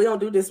 we don't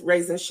do this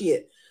raisin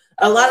shit.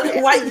 A lot of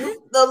the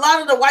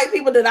white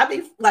people that I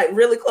be like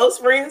really close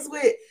friends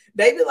with,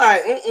 they be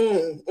like,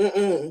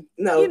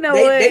 no, you know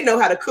they know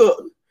how to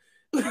cook.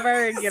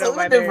 Bird, get so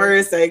what did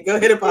Bird say? Go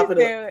ahead and pop it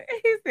up.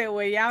 He said,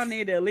 well, y'all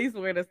need to at least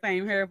wear the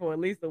same hair for at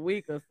least a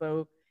week or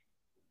so.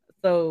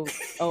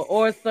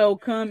 Or so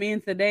come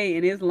in today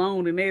and it's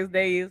long, the next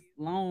day is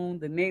long,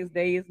 the next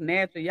day is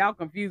natural. Y'all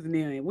confusing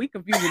them and we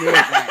confusing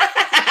everybody.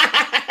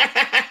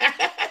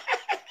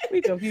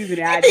 We confusing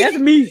it. That's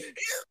me.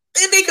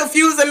 It be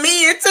confusing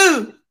men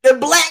too. The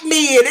black men,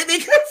 it be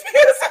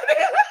confusing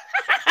them.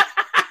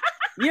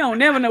 You don't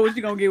never know what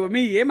you're gonna get with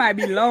me. It might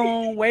be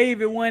long,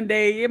 wavy one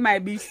day, it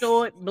might be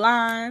short,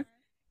 blind.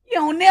 You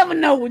don't never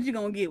know what you're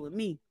gonna get with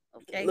me.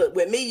 Okay. Look,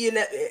 with me, you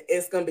know,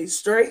 it's gonna be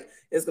straight,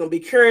 it's gonna be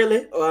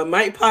curly, or it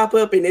might pop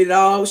up and it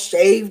all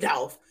shaved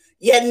off.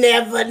 You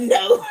never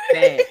know.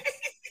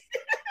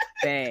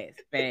 Fast.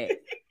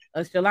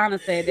 Shalana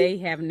said they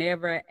have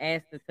never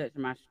asked to touch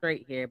my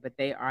straight hair, but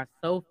they are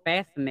so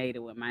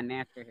fascinated with my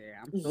natural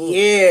hair.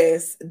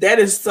 Yes, that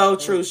is so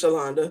true,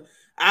 Shalonda.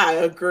 I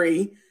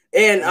agree.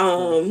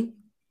 And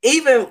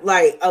even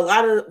like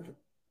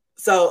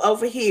so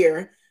over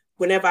here,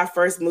 whenever I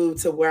first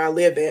moved to where I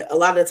live at, a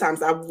lot of the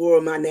times I wore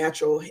my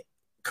natural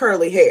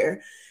curly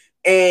hair.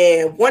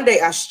 And one day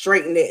I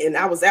straightened it and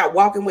I was out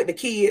walking with the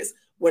kids.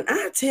 When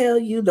I tell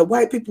you, the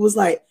white people was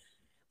like,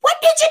 what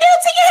did you do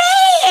to your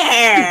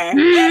hair?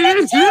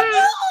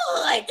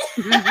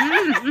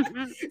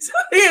 So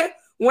then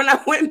when I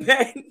went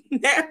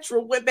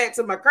back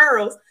to my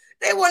curls,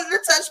 they wanted to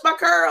touch my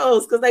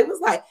curls because they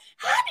was like,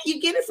 how do you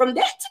get it from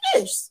that to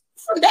this?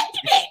 From that to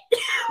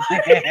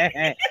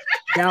that?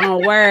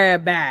 Don't worry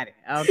about it.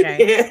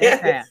 Okay.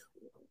 Yeah.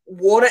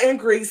 Water and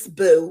grease,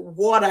 boo.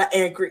 Water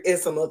and grease and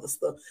some other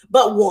stuff.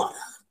 But water.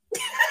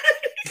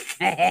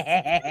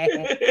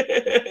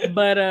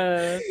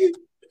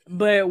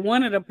 But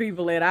one of the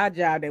people at our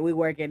job that we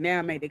work at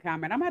now made the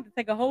comment, I'm gonna have to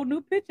take a whole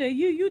new picture of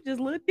you. You just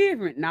look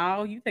different.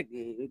 No, you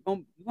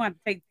want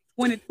to take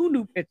 22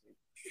 new pictures.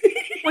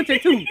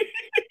 22.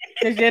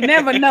 Because you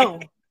never know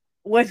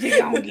what you're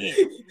gonna get.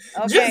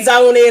 Okay? Just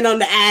zone in on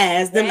the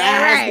eyes. Them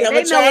eyes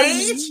never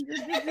change.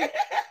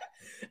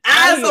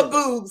 Eyes are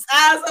boobs.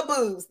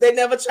 They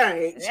never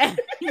change.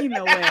 You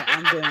know what?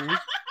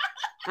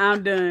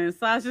 I'm done.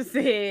 Sasha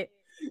said,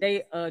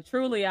 they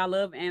truly, I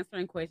love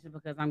answering questions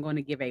because I'm going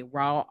to give a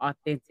raw,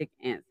 authentic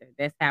answer.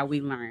 That's how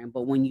we learn.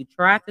 But when you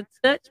try to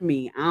touch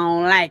me, I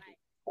don't like it.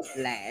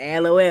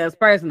 Like, LOL, it's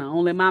personal.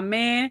 Only my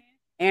man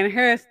and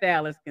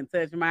hairstylist can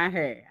touch my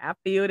hair. I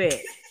feel that.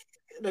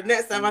 The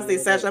next time I see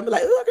Sasha, I'll be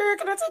like, oh, girl,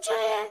 can I touch your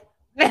hair?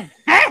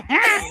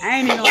 I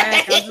ain't even gonna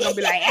ask. I'm just gonna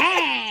be like,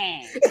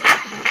 hey.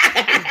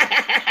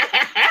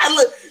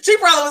 Look, she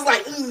probably was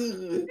like,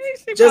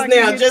 just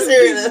now, just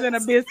hearing pieces in a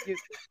biscuit.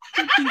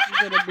 2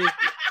 pieces in a biscuit.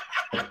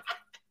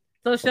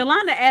 So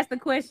Shalonda asked the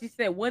question. She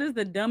said, what is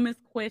the dumbest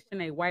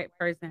question a white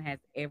person has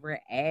ever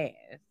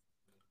asked?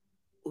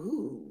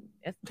 Ooh,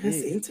 that's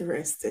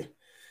interesting.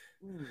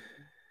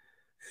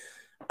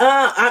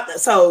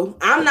 So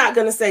I'm not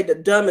gonna say the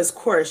dumbest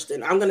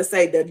question. I'm gonna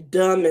say the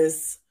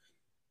dumbest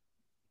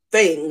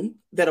thing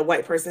that a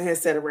white person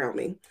has said around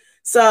me.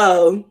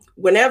 So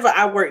whenever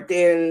I worked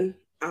in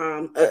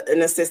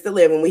an assisted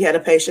living, we had a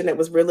patient that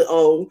was really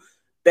old.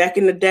 Back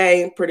in the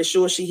day, I'm pretty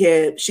sure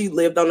she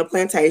lived on a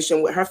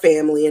plantation with her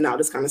family and all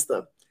this kind of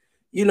stuff.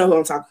 You know who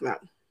I'm talking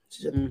about.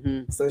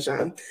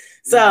 Sunshine.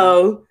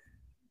 So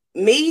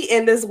me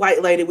and this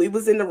white lady, we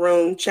was in the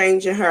room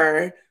changing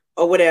her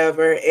or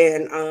whatever,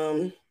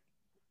 and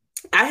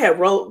I had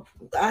rolled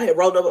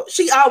up.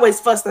 She always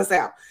fussed us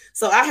out.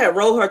 So I had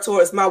rolled her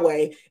towards my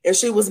way, and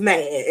she was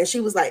mad. And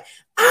she was like,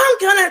 I'm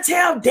gonna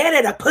tell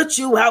daddy to put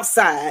you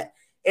outside.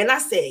 And I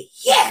said,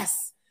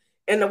 yes.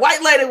 And the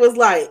white lady was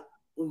like,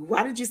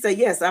 why did you say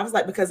yes? I was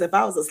like, because if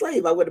I was a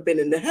slave, I would have been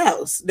in the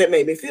house. That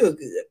made me feel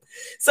good.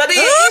 So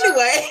then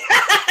anyway.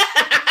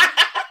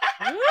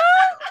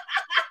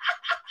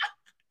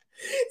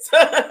 So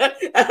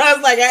I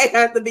was like, I ain't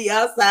have to be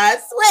outside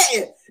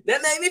sweating.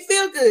 That made me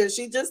feel good.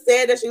 She just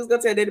said that she was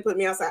gonna tell daddy to put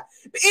me outside.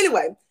 But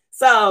anyway,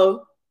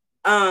 so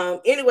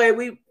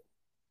we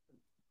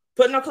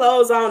putting her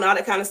clothes on, all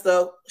that kind of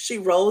stuff. She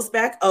rolls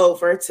back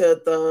over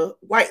to the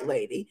white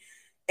lady,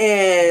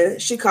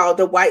 and she called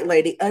the white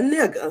lady a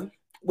nigga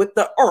with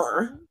the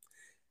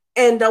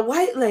and the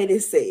white lady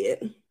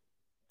said,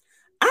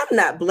 I'm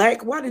not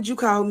black. Why did you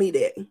call me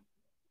that?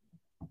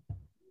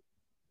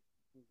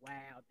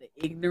 Wow, the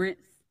ignorance,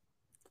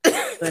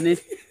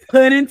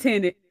 pun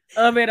intended,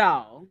 of it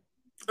all.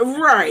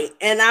 Right.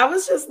 And I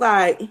was just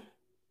like,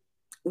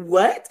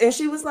 what? And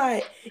she was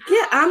like,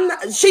 yeah, I'm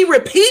not. She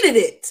repeated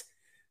it,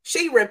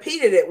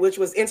 which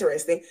was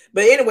interesting.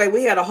 But anyway,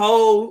 we had a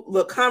whole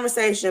little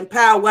conversation,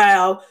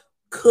 powwow,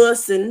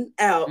 cussing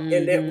out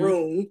in that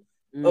room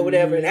or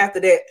whatever. And after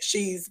that,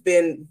 she's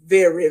been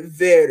very,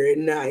 very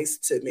nice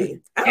to me.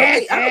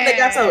 I don't think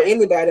I told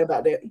anybody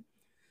about that.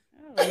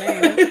 Oh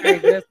man, that's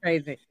crazy. That's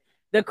crazy.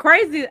 The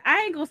crazy,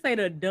 I ain't gonna say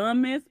the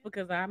dumbest,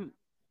 because I'm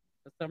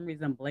for some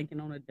reason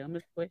blanking on the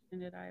dumbest question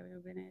that I've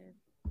ever been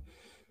asked.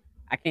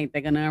 I can't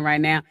think of none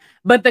right now.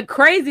 But the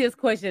craziest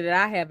question that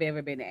I have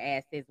ever been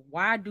asked is,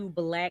 why do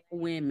black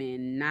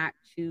women not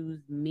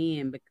choose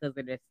men because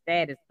of their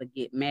status, but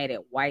get mad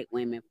at white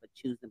women for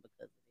choosing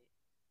because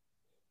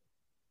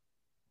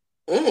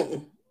of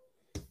it?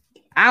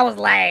 I was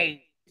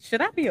like,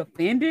 should I be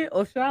offended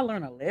or should I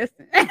learn a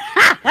lesson?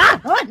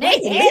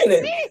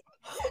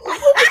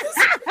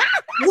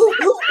 Who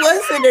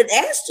was it that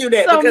asked you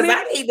that? So because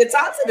I need to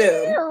talk to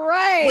them.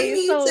 Right. We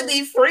need to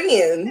be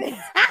friends.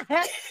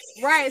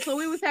 Right. So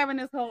we was having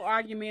this whole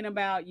argument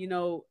about,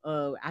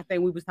 I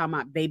think we was talking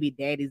about baby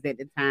daddies at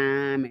the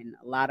time, and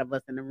a lot of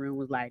us in the room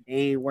was like,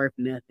 they ain't worth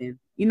nothing.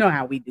 You know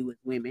how we do as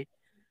women.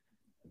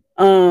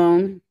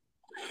 I'm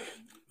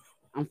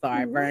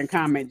sorry, Vern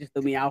comment just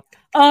threw me off.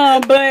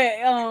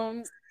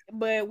 But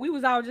we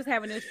was all just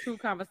having this true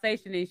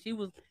conversation, and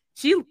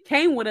she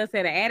came with us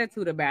at an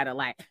attitude about it,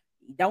 like,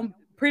 don't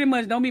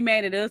be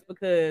mad at us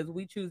because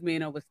we choose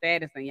men over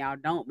status and y'all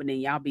don't, but then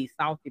y'all be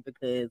salty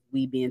because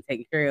we being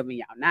taken care of and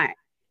y'all not.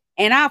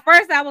 And at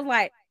first I was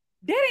like,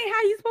 that ain't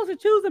how you supposed to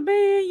choose a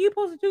man. You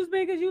supposed to choose a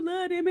man because you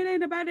love them. It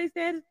ain't about their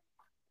status.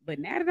 But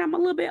now that I'm a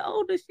little bit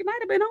older, she might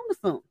have been on to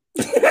something.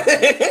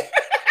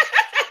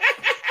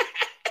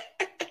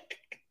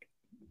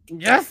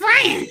 Just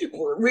saying.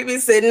 We be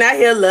sitting out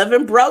here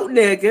loving broke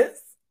niggas.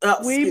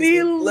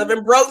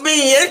 Loving broke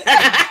men.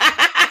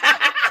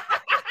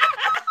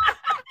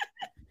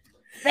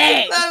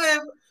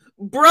 Loving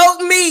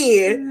broke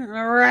men.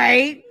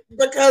 Right.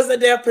 Because of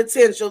their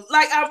potential.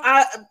 Like,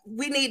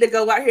 we need to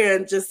go out here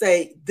and just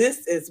say,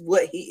 this is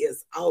what he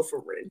is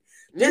offering.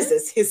 This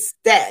is his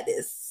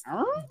status,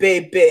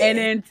 baby. And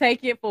then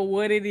take it for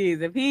what it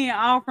is. If he ain't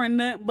offering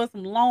nothing but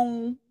some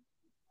loan,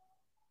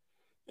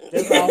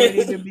 that's all it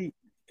needs to be.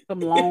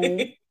 Some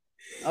loan.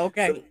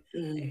 Okay.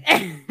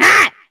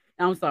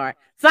 I'm sorry.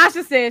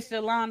 Sasha says,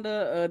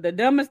 Shalonda, the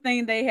dumbest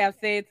thing they have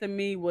said to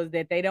me was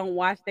that they don't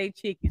wash their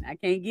chicken. I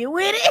can't get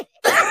with it.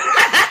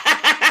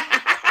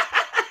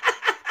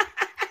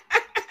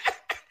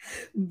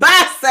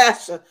 Bye,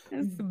 Sasha.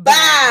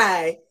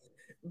 Bye.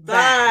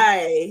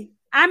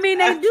 I mean,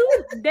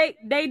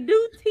 they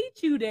do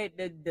teach you that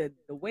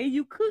the way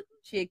you cook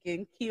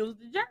chicken kills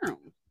the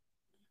germs.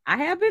 I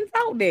have been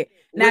told that.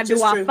 Now,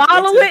 do I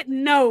follow it?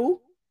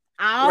 No.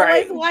 I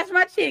always wash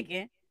my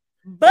chicken.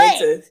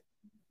 But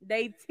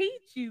they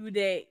teach you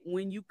that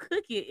when you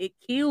cook it, it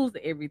kills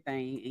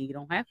everything and you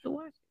don't have to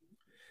wash it.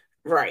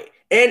 Right.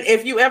 And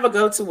if you ever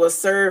go to a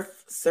serve,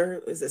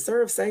 safe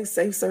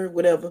serve,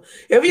 whatever.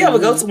 If you ever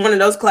go to one of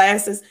those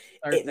classes,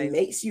 it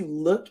makes you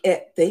look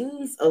at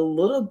things a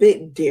little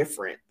bit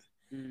different.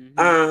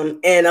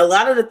 And a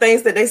lot of the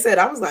things that they said,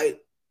 I was like,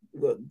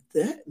 well,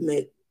 that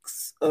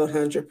makes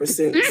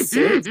 100%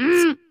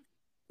 sense.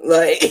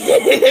 Like,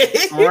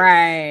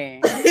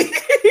 right.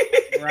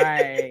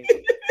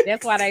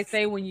 That's why they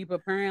say when you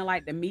preparing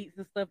like the meats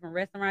and stuff in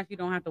restaurants, you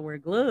don't have to wear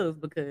gloves,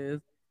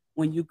 because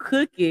when you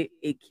cook it,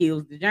 it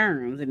kills the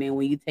germs. And then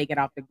when you take it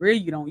off the grill,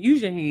 you don't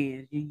use your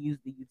hands, you use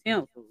the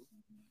utensils.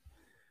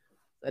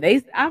 So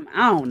I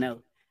don't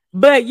know.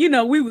 But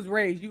we was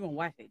raised, you gonna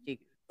watch that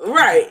chicken.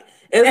 Right.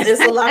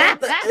 It's a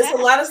lot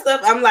of stuff.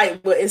 I'm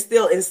like, but it's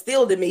still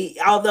instilled in me,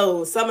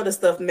 although some of the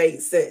stuff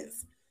made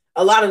sense.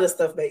 A lot of the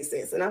stuff made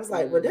sense. And I was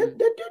like, well, that kind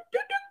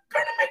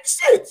of makes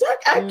sense.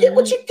 I get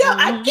what you go.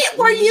 I get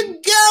where you're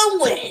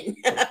going.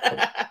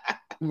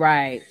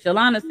 Right.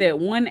 Shalana said,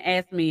 one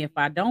asked me if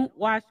I don't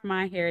wash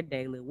my hair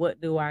daily,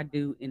 what do I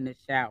do in the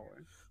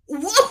shower?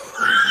 Days?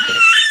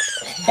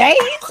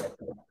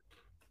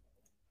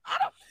 I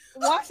don't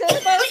wash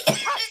it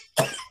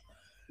first.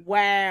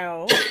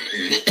 Wow.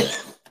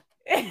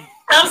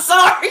 I'm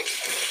sorry.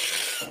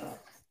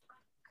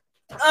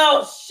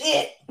 Oh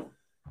shit.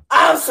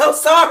 I'm so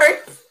sorry.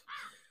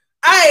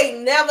 I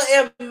ain't never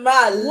in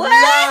my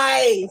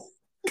life.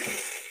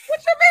 What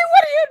you mean?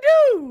 What do you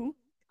do?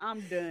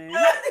 I'm done.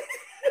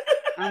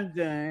 I'm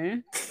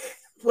done.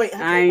 Wait, I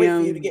can't wait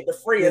for you to get the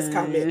freest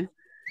comment.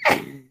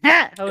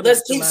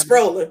 Let's keep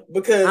scrolling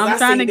because I'm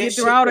trying to get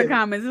through all the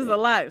comments. This is a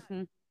lot.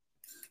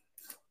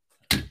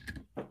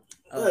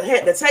 I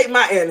had to take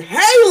my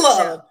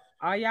inhaler.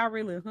 Are y'all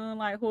really hun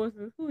like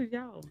horses? Who is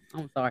y'all?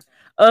 I'm sorry.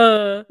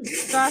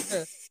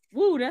 Sasha,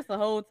 woo, that's a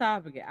whole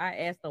topic. I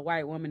asked a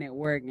white woman at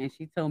work and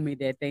she told me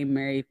that they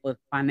marry for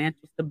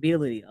financial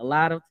stability a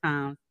lot of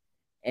times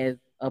as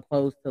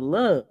opposed to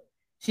love.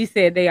 She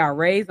said they are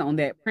raised on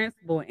that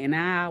principle, and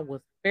I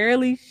was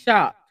fairly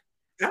shocked.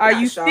 Are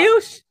you still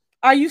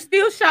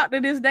shocked to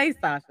this day,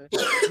 Sasha?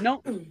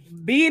 No,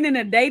 being in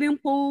a dating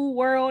pool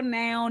world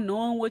now,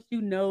 knowing what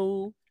you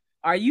know,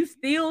 are you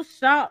still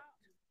shocked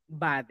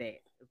by that?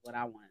 Is what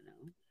I want to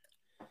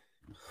know.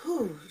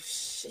 Oh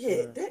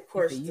shit! That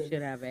question you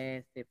should have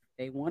asked if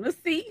they want to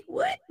see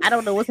what. I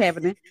don't know what's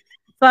happening.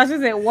 Sasha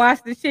said,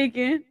 "Wash the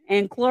chicken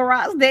and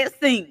Clorox that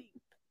sink."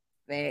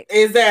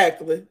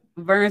 Exactly.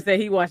 Vern said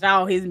he washed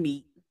all his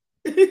meat.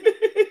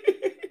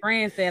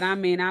 Fran said, I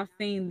mean, I've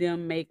seen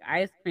them make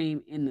ice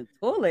cream in the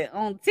toilet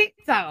on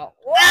TikTok.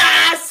 What?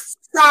 I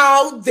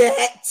saw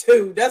that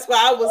too. That's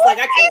why I was like,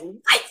 I can't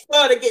wait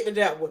for to get to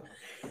that one.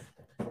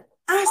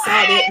 I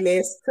saw that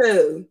mess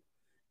too.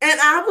 And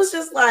I was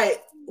just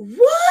like,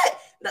 what?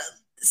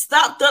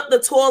 Stopped up the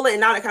toilet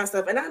and all that kind of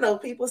stuff. And I know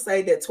people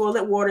say that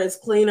toilet water is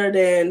cleaner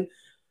than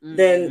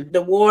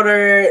the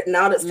water and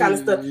all this kind of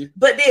stuff.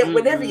 But then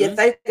whenever you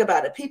think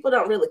about it, people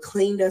don't really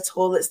clean their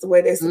toilets the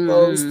way they're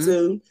supposed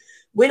to.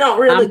 We don't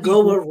really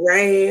go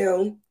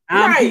around.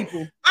 I'm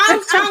guilty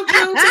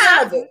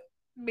of it.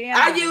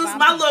 I use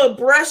my little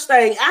brush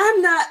thing.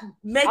 I'm not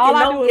making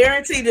no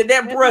guarantee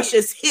that brush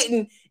is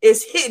hitting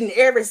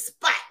every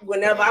spot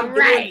whenever I'm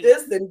doing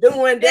this and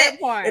doing that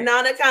and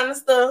all that kind of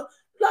stuff.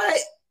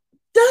 Like,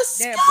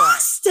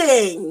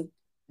 disgusting.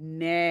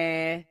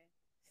 Nasty.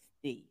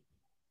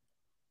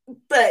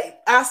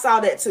 But I saw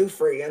that too,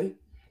 friend.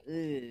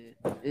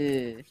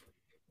 Vern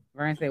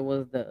said,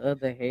 was the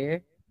other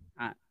hair?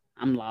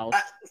 I'm lost.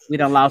 We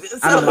done lost.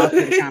 I done lost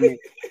the comment.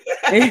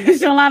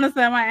 Shalana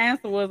said my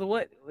answer was,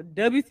 what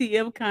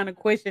WTF kind of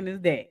question is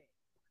that?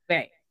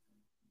 Fact.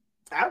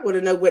 I want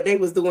to know what they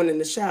was doing in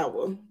the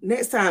shower.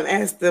 Next time,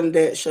 ask them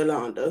that,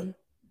 Shalonda.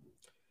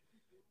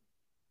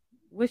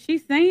 Was she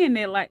saying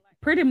that, like,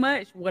 pretty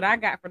much what I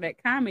got for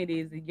that comment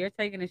is, if you're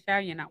taking a shower,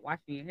 you're not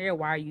washing your hair,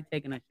 why are you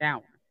taking a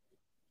shower?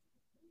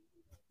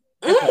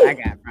 That's what I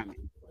got from it.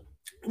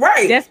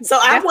 Right. So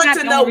I want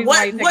to know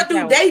what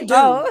do they do?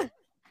 Oh,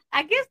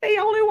 I guess they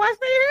only wash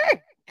their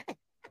hair.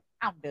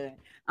 I'm done.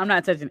 I'm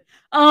not touching it.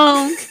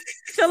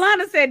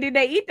 Shalana said, did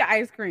they eat the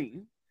ice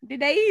cream? Did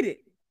they eat it?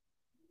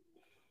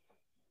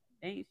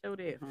 They ain't show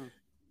that, huh?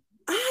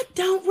 I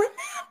don't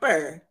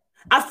remember.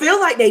 I feel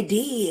like they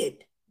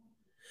did.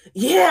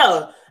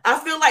 Yeah, I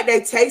feel like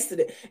they tasted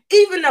it.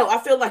 Even though I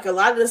feel like a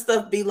lot of the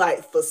stuff be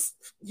like, for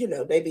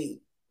they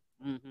be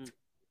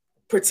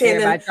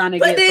pretending.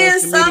 But then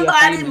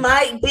somebody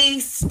might be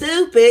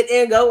stupid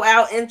and go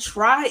out and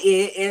try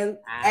it and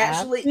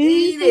actually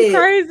eat it.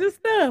 Crazy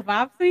stuff.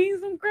 I've seen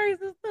some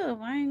crazy stuff.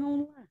 I ain't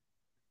gonna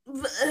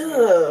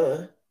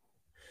lie.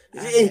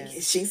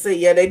 She said,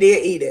 yeah, they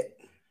did eat it.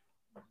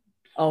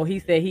 Oh, he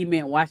said he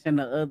meant washing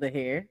the other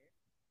hair.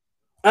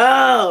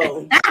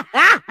 Oh.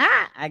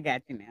 I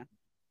got you now.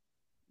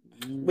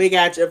 We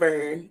got you,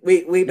 Vern.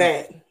 We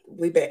back.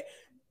 We back.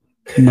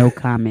 No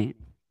comment.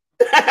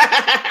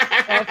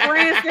 A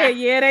friend said,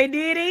 yeah, they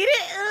did eat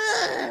it.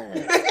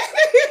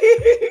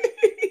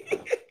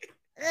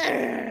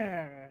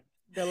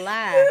 The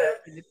lie.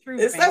 The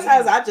truth. And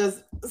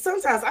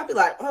sometimes I be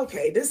like,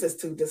 okay, this is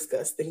too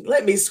disgusting.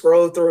 Let me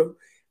scroll through.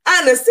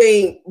 I done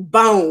seen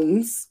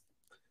bones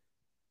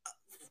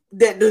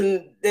that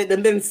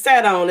been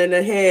sat on and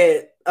it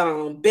had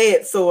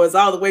bed sores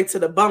all the way to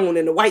the bone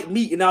and the white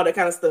meat and all that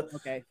kind of stuff.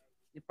 Okay.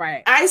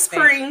 Right. Ice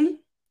cream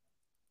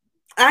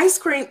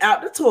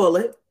out the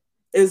toilet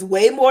is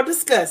way more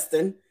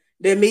disgusting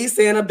than me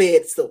seeing a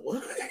bed sore.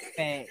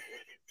 Fact.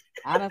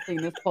 I done seen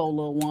this poor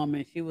little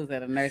woman. She was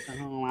at a nursing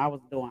home. I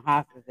was doing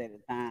hospice at the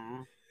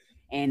time.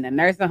 And the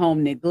nursing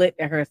home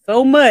neglected her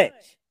so much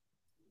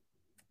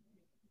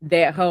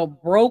that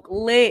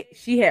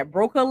she had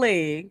broke her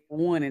leg, for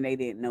one, and they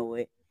didn't know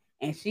it.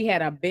 And she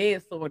had a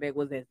bed sore that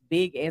was as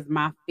big as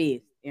my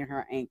fist in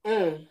her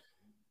ankle.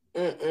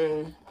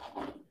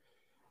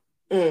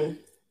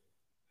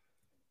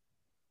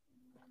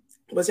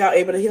 Was y'all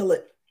able to heal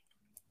it?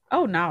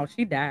 Oh no,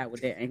 she died with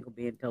that ankle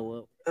being tore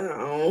up.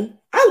 Oh,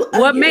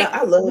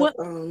 I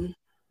love.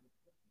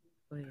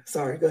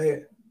 Sorry, go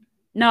ahead.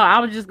 No, I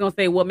was just gonna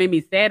say what made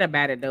me sad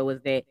about it though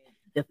is that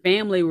the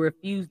family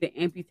refused to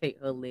amputate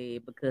her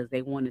leg because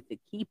they wanted to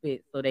keep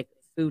it so they could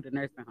sue the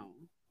nursing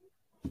home.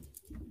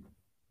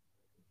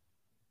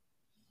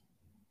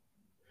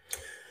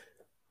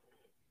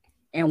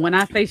 And when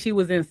I say she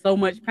was in so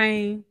much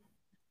pain,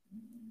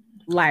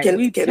 like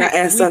can I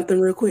ask something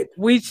real quick?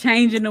 We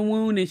changing the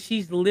wound and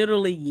she's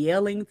literally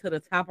yelling to the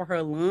top of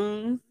her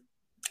lungs.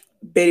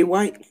 Betty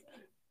White.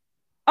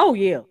 Oh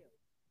yeah.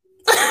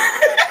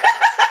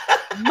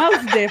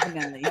 Most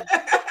definitely.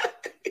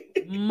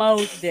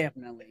 Most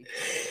definitely.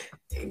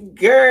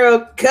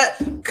 Girl,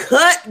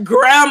 cut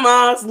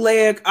grandma's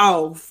leg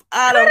off.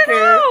 I don't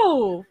care.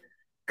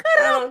 Cut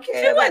it off.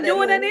 She wasn't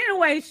doing that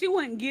anyway. She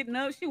wasn't getting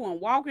up. She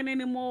wasn't walking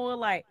anymore.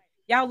 Like,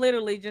 y'all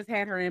literally just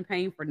had her in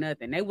pain for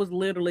nothing. They was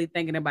literally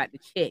thinking about the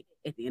check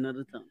at the end of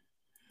the tunnel.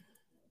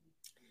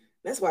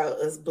 That's why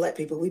us black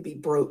people, we be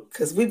broke.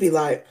 Because we be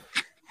like,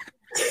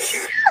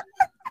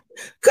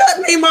 cut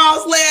me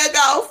mom's leg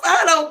off.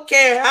 I don't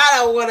care. I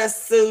don't want to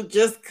sue.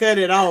 Just cut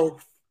it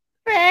off.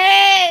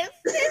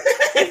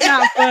 It's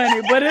not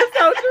funny, but it's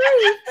so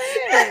true.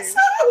 It's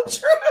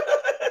so true.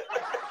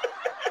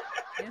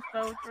 It's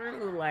so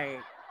true. Like,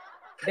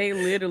 they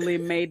literally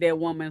made that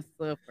woman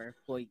suffer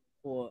for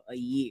a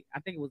year. I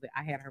think it was,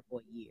 I had her for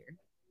a year.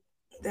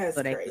 That's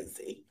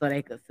crazy. So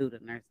they could sue the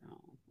nursing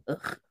home.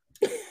 Ugh.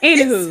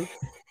 Anywho,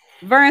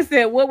 Vern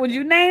said, what would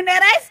you name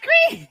that ice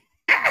cream?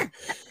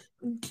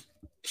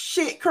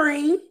 Shit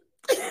cream.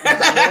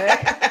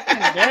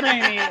 That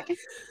ain't it.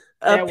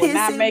 That would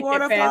not make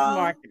it past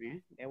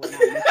marketing. That would not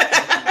make it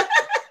past marketing.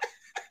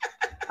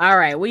 All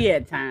right, we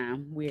had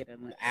time. We had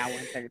an hour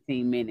and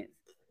 13 minutes.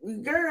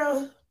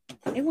 Girl.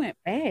 It went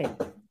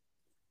fast.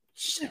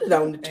 Shut it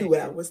on the 2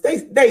 hours.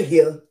 They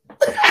here.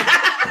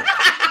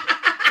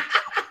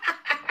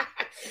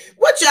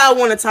 What y'all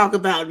want to talk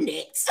about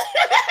next?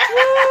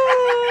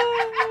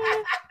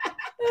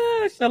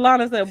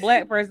 Shalana said a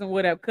black person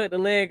would have cut the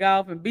leg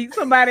off and beat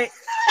somebody.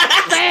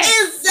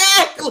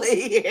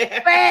 Exactly.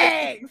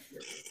 Facts.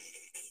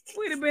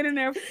 We'd have been in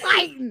there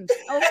fighting.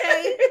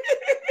 Okay.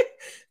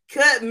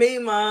 Cut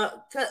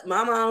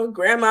my mom,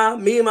 grandma,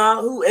 Mima,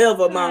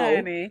 whoever, mom.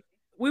 Honey,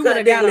 we would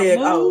have got them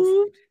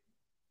moved.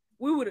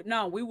 We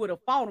would have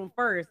fought them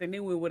first, and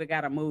then we would have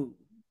got them moved.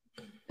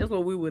 That's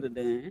what we would have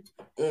done.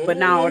 Mm-hmm. But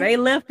no, they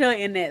left her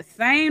in that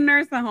same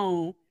nursing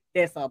home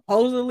that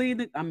supposedly,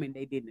 they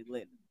did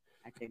neglect her.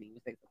 I can't even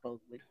say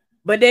supposedly,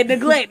 but they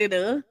neglected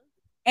her,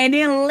 and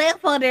then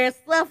left her there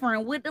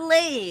suffering with the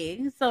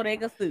leg so they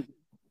could sue.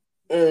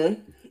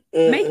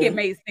 Make it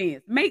make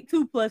sense. Make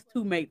 2 +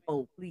 2 make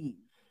 4, please.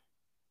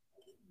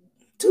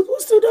 2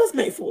 + 2 does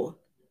make 4.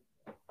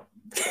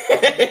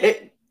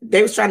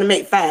 They was trying to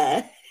make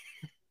 5.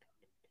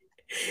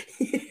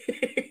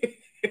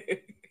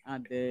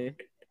 I'm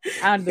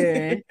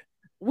done.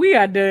 We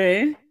are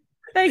done.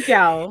 Thank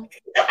y'all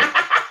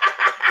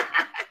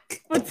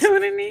for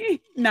tuning in.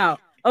 No.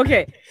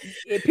 Okay.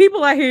 If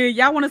people are here,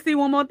 y'all want to see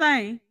one more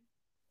thing?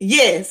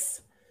 Yes.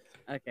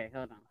 Okay,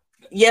 hold on.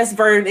 Yes,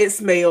 Vern, it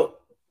smelled.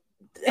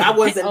 I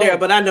wasn't there,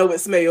 but I know it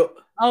smelled.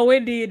 Oh,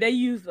 it did. They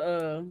used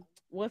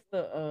what's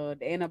the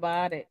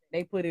antibiotic?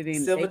 They put it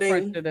in. Silverdene? They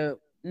crushed it up.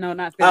 No,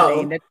 not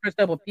Silverdene. They crushed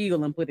up a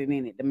peel and put it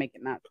in it to make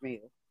it not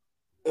smell.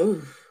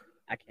 Ooh.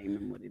 I can't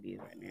remember what it is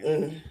right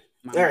now.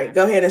 All right,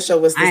 go ahead and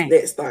show us this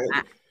next thing.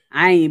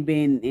 I ain't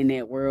been in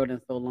that world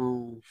in so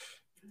long.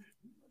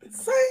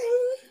 Same.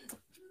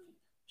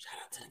 Shout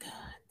out to the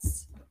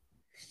gods.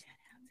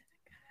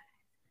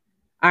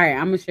 All right,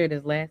 I'm gonna share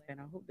this last thing.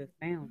 I hope this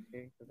sounds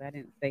fair because I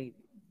didn't save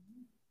it.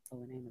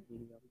 Oh, it ain't a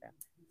video.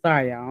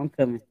 Sorry, y'all. I'm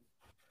coming.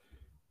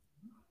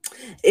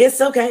 It's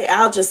okay.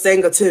 I'll just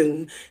sing a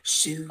tune.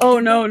 Shoot. Oh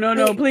no!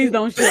 Please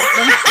don't shoot.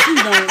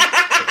 Please don't.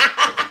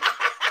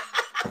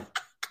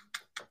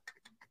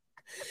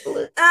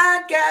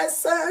 I got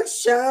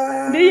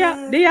sunshine.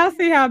 Do y'all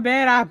see how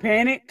bad I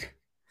panicked?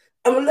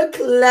 I'm on a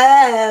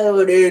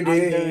cloudy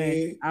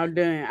day. I'm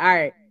done. All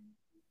right.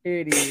 Here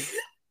it is.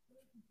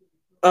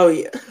 Oh,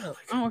 yeah.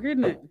 Oh, here's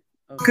it.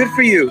 Good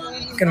for you.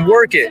 You can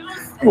work it.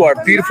 You are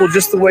beautiful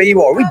just the way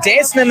you are. We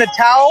dancing in the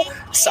towel.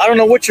 So I don't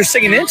know what you're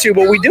singing into,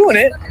 but we doing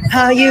it.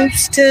 I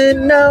used to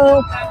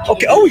know.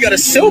 Okay. Oh, we got a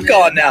silk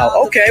on now.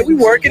 Okay, we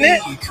working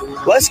it.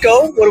 Let's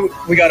go.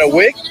 What we got a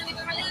wig?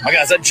 Oh my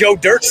God, is that Joe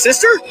Dirt's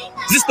sister?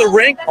 Is this The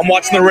Ring? I'm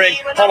watching The Ring.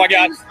 Oh my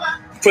God.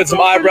 Put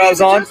some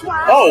eyebrows on.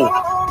 Oh.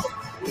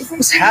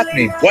 What's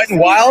happening? Wet and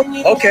Wild?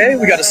 Okay,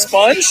 we got a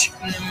sponge.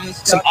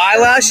 Some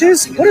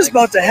eyelashes. What is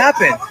about to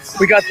happen?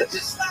 We got the...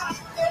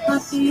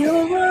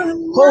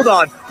 Hold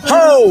on.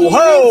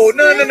 Ho.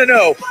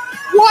 No.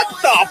 What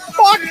the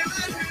fuck?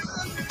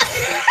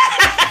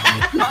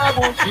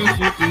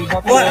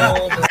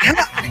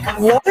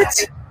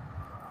 What?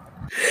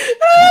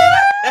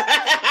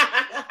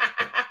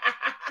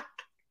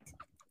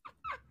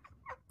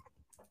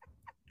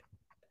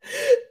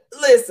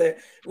 Listen,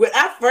 when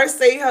I first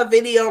seen her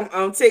video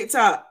on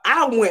TikTok,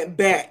 I went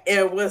back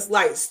and was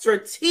like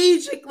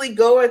strategically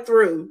going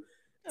through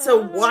to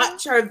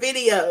watch her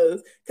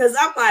videos because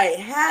I'm like,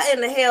 how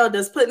in the hell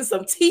does putting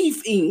some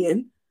teeth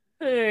in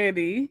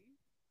Honey,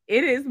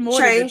 it is more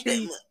Changed than the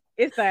teeth.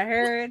 It's the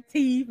hair,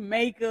 teeth,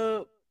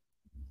 makeup.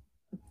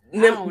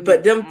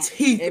 But them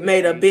teeth everything.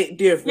 made a big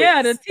difference.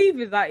 Yeah, the teeth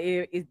is like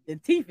the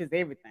teeth is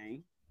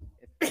everything.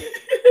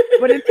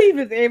 But the teeth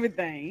is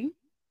everything.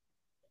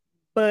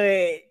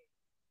 But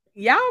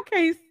y'all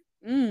can't.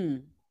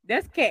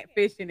 That's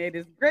catfishing at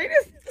its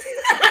greatest.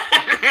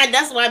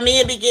 That's why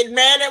men be getting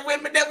mad at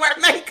women that wear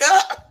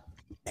makeup.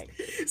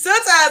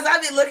 Sometimes I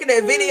be looking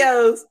at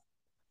videos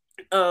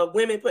of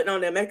women putting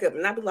on their makeup,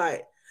 and I be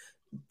like,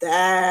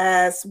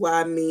 that's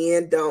why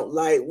men don't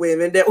like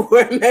women that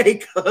wear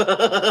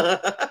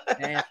makeup.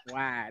 That's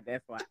why.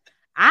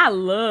 I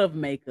love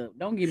makeup.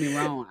 Don't get me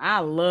wrong. I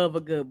love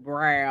a good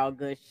brow, a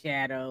good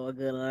shadow, a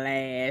good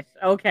lash.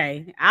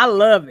 Okay, I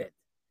love it.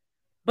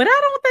 But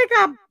I don't think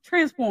I've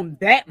transformed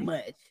that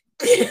much.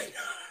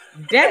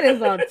 That is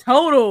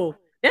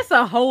that's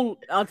a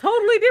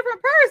totally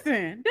different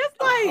person. That's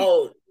like,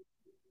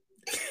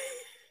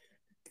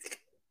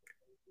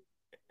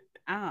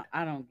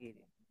 I don't get it.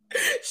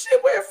 She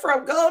went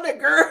from golden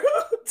girl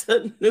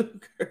to new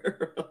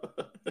girl.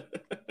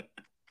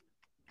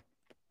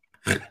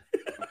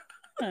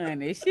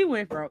 Honey, she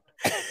went from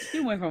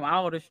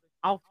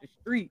off the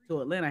street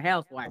to Atlanta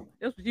housewife.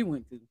 That's what she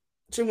went to.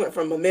 She went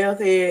from a meth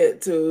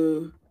head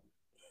to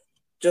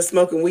just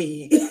smoking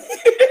weed.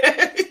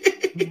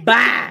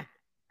 Bye.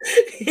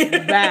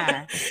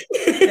 Bye.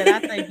 Said I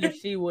think if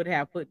she would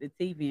have put the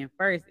teeth in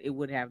first, it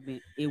wouldn't have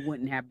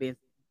been.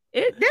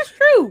 That's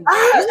true.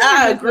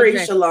 I agree,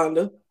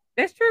 Shalonda.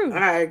 That's true.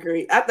 I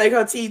agree. I think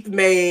her teeth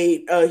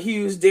made a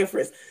huge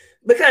difference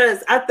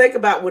because I think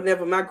about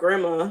whenever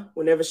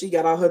she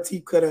got all her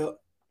teeth cut out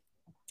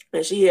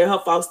and she had her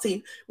false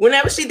teeth,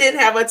 whenever she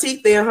didn't have her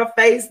teeth in, her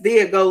face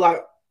did go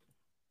like,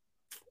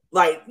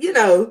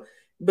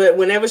 but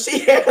whenever she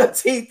had her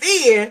teeth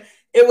in,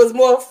 it was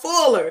more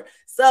fuller.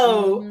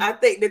 So I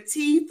think the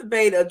teeth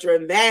made a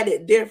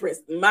dramatic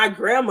difference. My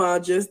grandma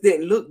just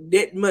didn't look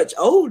that much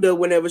older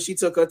whenever she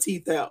took her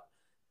teeth out.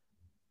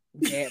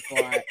 That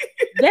part.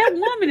 That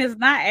woman is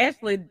not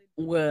actually,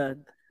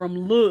 from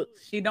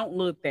looks, she don't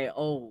look that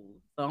old.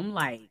 So I'm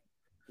like,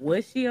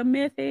 was she a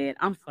meth head?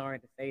 I'm sorry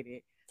to say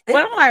that.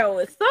 But I'm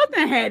like,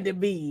 something had to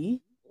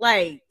be.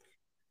 Like,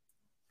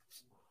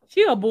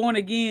 she a born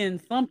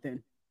again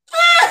something.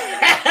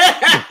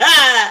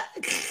 I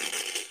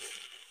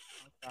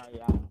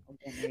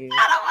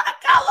don't want to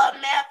call her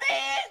meth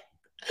head.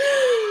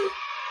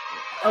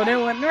 Oh, that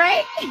wasn't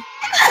right.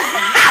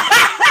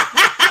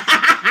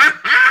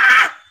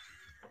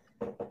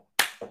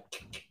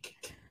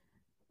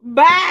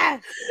 Bye.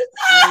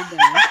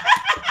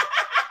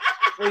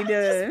 We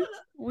done.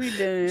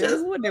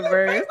 What the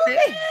verse?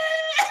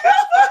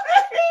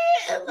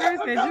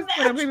 Just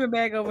put a paper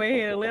bag over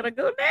here and let her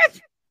go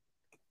natural.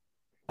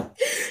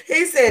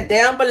 He said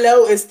down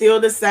below is still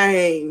the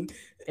same.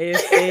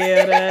 It's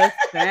still the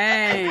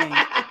same.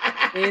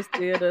 It's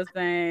still the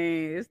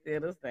same. It's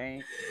still the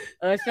same.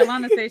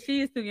 Shalonda said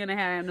she is too young to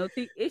have no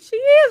teeth. She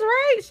is,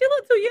 right? She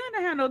looked too young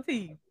to have no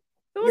teeth.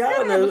 So it's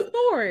kind of a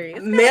story.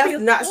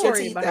 Meth knocks your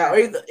teeth out.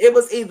 It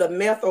was either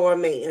meth or a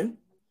man.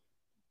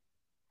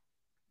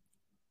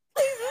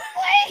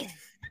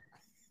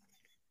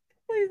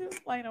 Please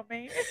explain a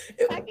man.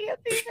 I can't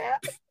see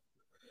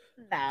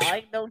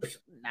that.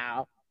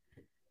 No.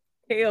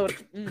 Hell.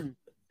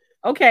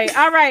 Okay,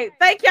 all right.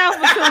 Thank y'all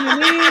for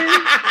tuning in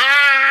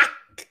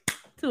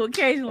to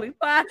Occasionally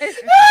Pie.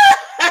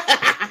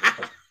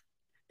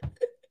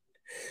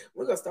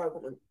 We're gonna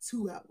start with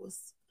 2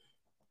 hours.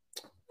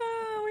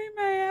 Oh, we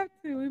might have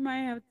to. We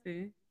had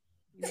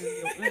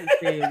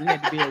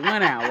to be at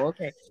 1 hour.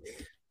 Okay.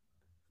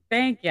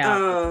 Thank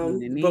y'all.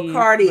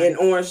 Bacardi and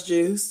orange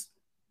juice.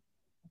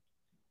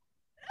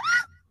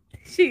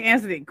 She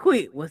answered it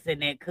quick. What's in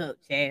that cup,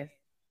 Chaz?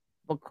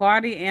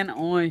 Bacardi and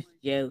orange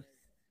juice.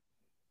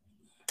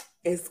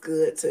 It's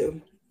good too.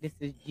 This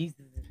is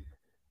Jesus.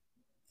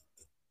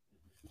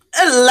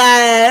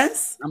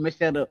 Alas. I'm gonna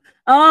shut up.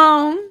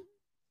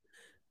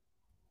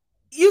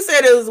 You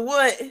said it was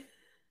what?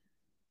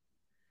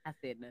 I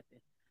said nothing.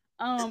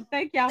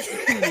 Thank y'all for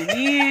tuning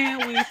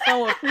in. We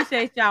so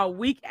appreciate y'all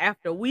week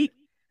after week.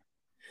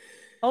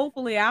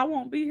 Hopefully, I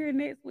won't be here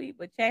next week,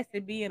 but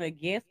Chastity being a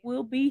guest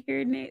will be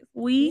here next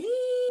week.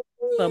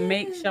 So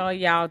make sure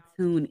y'all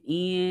tune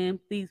in.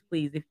 Please.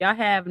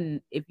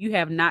 If you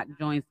have not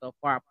joined so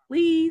far,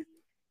 please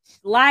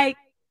like,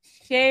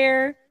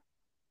 share,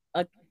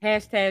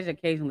 hashtag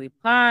Occasionally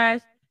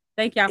Pies.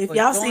 Thank y'all for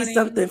y'all joining. See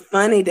something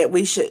funny that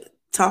we should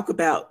talk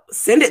about,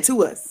 send it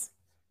to us.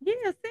 Yeah,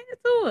 send it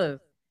to us.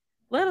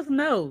 Let us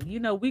know.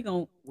 We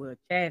gonna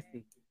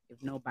Chastity,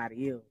 if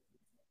nobody else,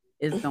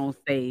 is gonna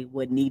say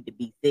what need to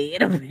be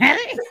said about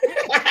it.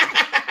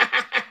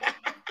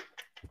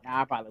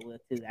 I probably will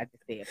too. I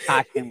just said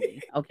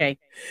passionately. Okay.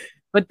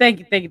 But thank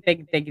you.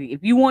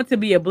 If you want to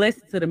be a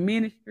blessing to the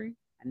ministry,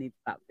 I need to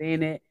stop saying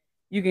that.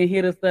 You can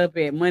hit us up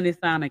at Money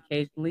Sign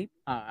Occasionally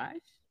Posh.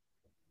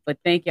 But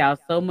thank y'all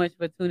so much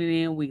for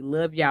tuning in. We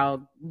love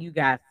y'all, you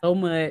guys so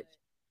much.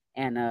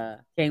 And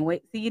can't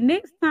wait to see you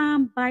next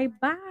time.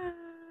 Bye-bye.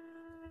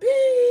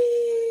 Peace.